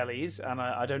Kelly's, and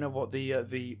I don't know what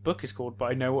the book is called,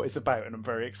 but I know what it's about, and I'm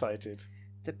very excited.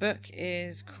 The book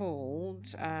is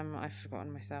called I've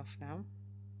forgotten myself now.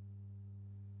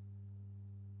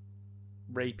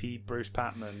 Rapey Bruce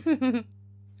Patman.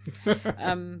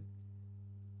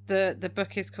 The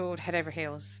book is called Head Over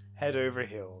Heels. Head Over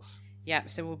Heels. Yep,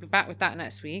 so we'll be back with that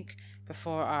next week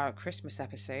before our Christmas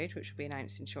episode, which will be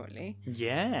announcing shortly.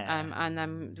 Yeah. And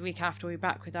then the week after we'll be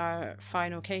back with our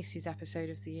final Casey's episode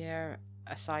of the year,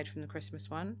 aside from the Christmas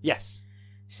one. Yes.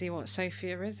 See what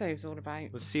Sophia Rizzo's all about.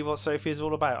 Let's see what Sophie is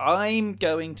all about. I'm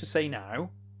going to say now,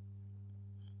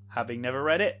 having never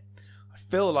read it, I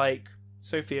feel like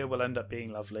Sophia will end up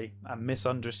being lovely and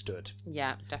misunderstood.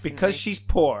 Yeah, definitely. Because she's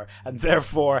poor, and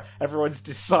therefore everyone's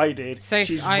decided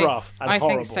she's rough and horrible.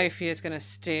 I think Sophia's going to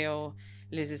steal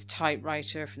Liz's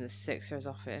typewriter from the Sixers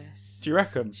office. Do you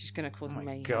reckon? She's going to cause Oh my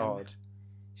mayhem. God.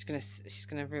 She's going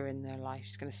to ruin their life.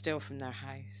 She's going to steal from their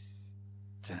house.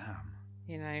 Damn.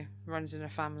 You know, runs in a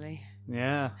family.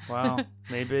 Yeah, well,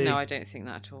 maybe. No, I don't think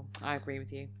that at all. I agree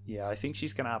with you. Yeah, I think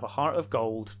she's going to have a heart of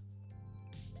gold.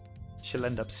 She'll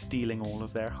end up stealing all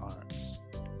of their hearts.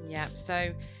 Yeah,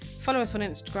 so follow us on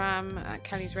Instagram at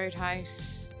Kelly's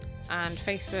Roadhouse and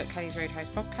Facebook, Kelly's Roadhouse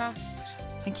Podcast.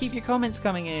 And keep your comments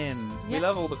coming in. We Yeah.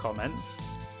 love all the comments.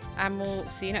 And we'll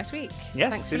see you next week.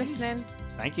 Yes, Thanks for indeed. listening.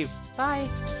 Thank you. Bye.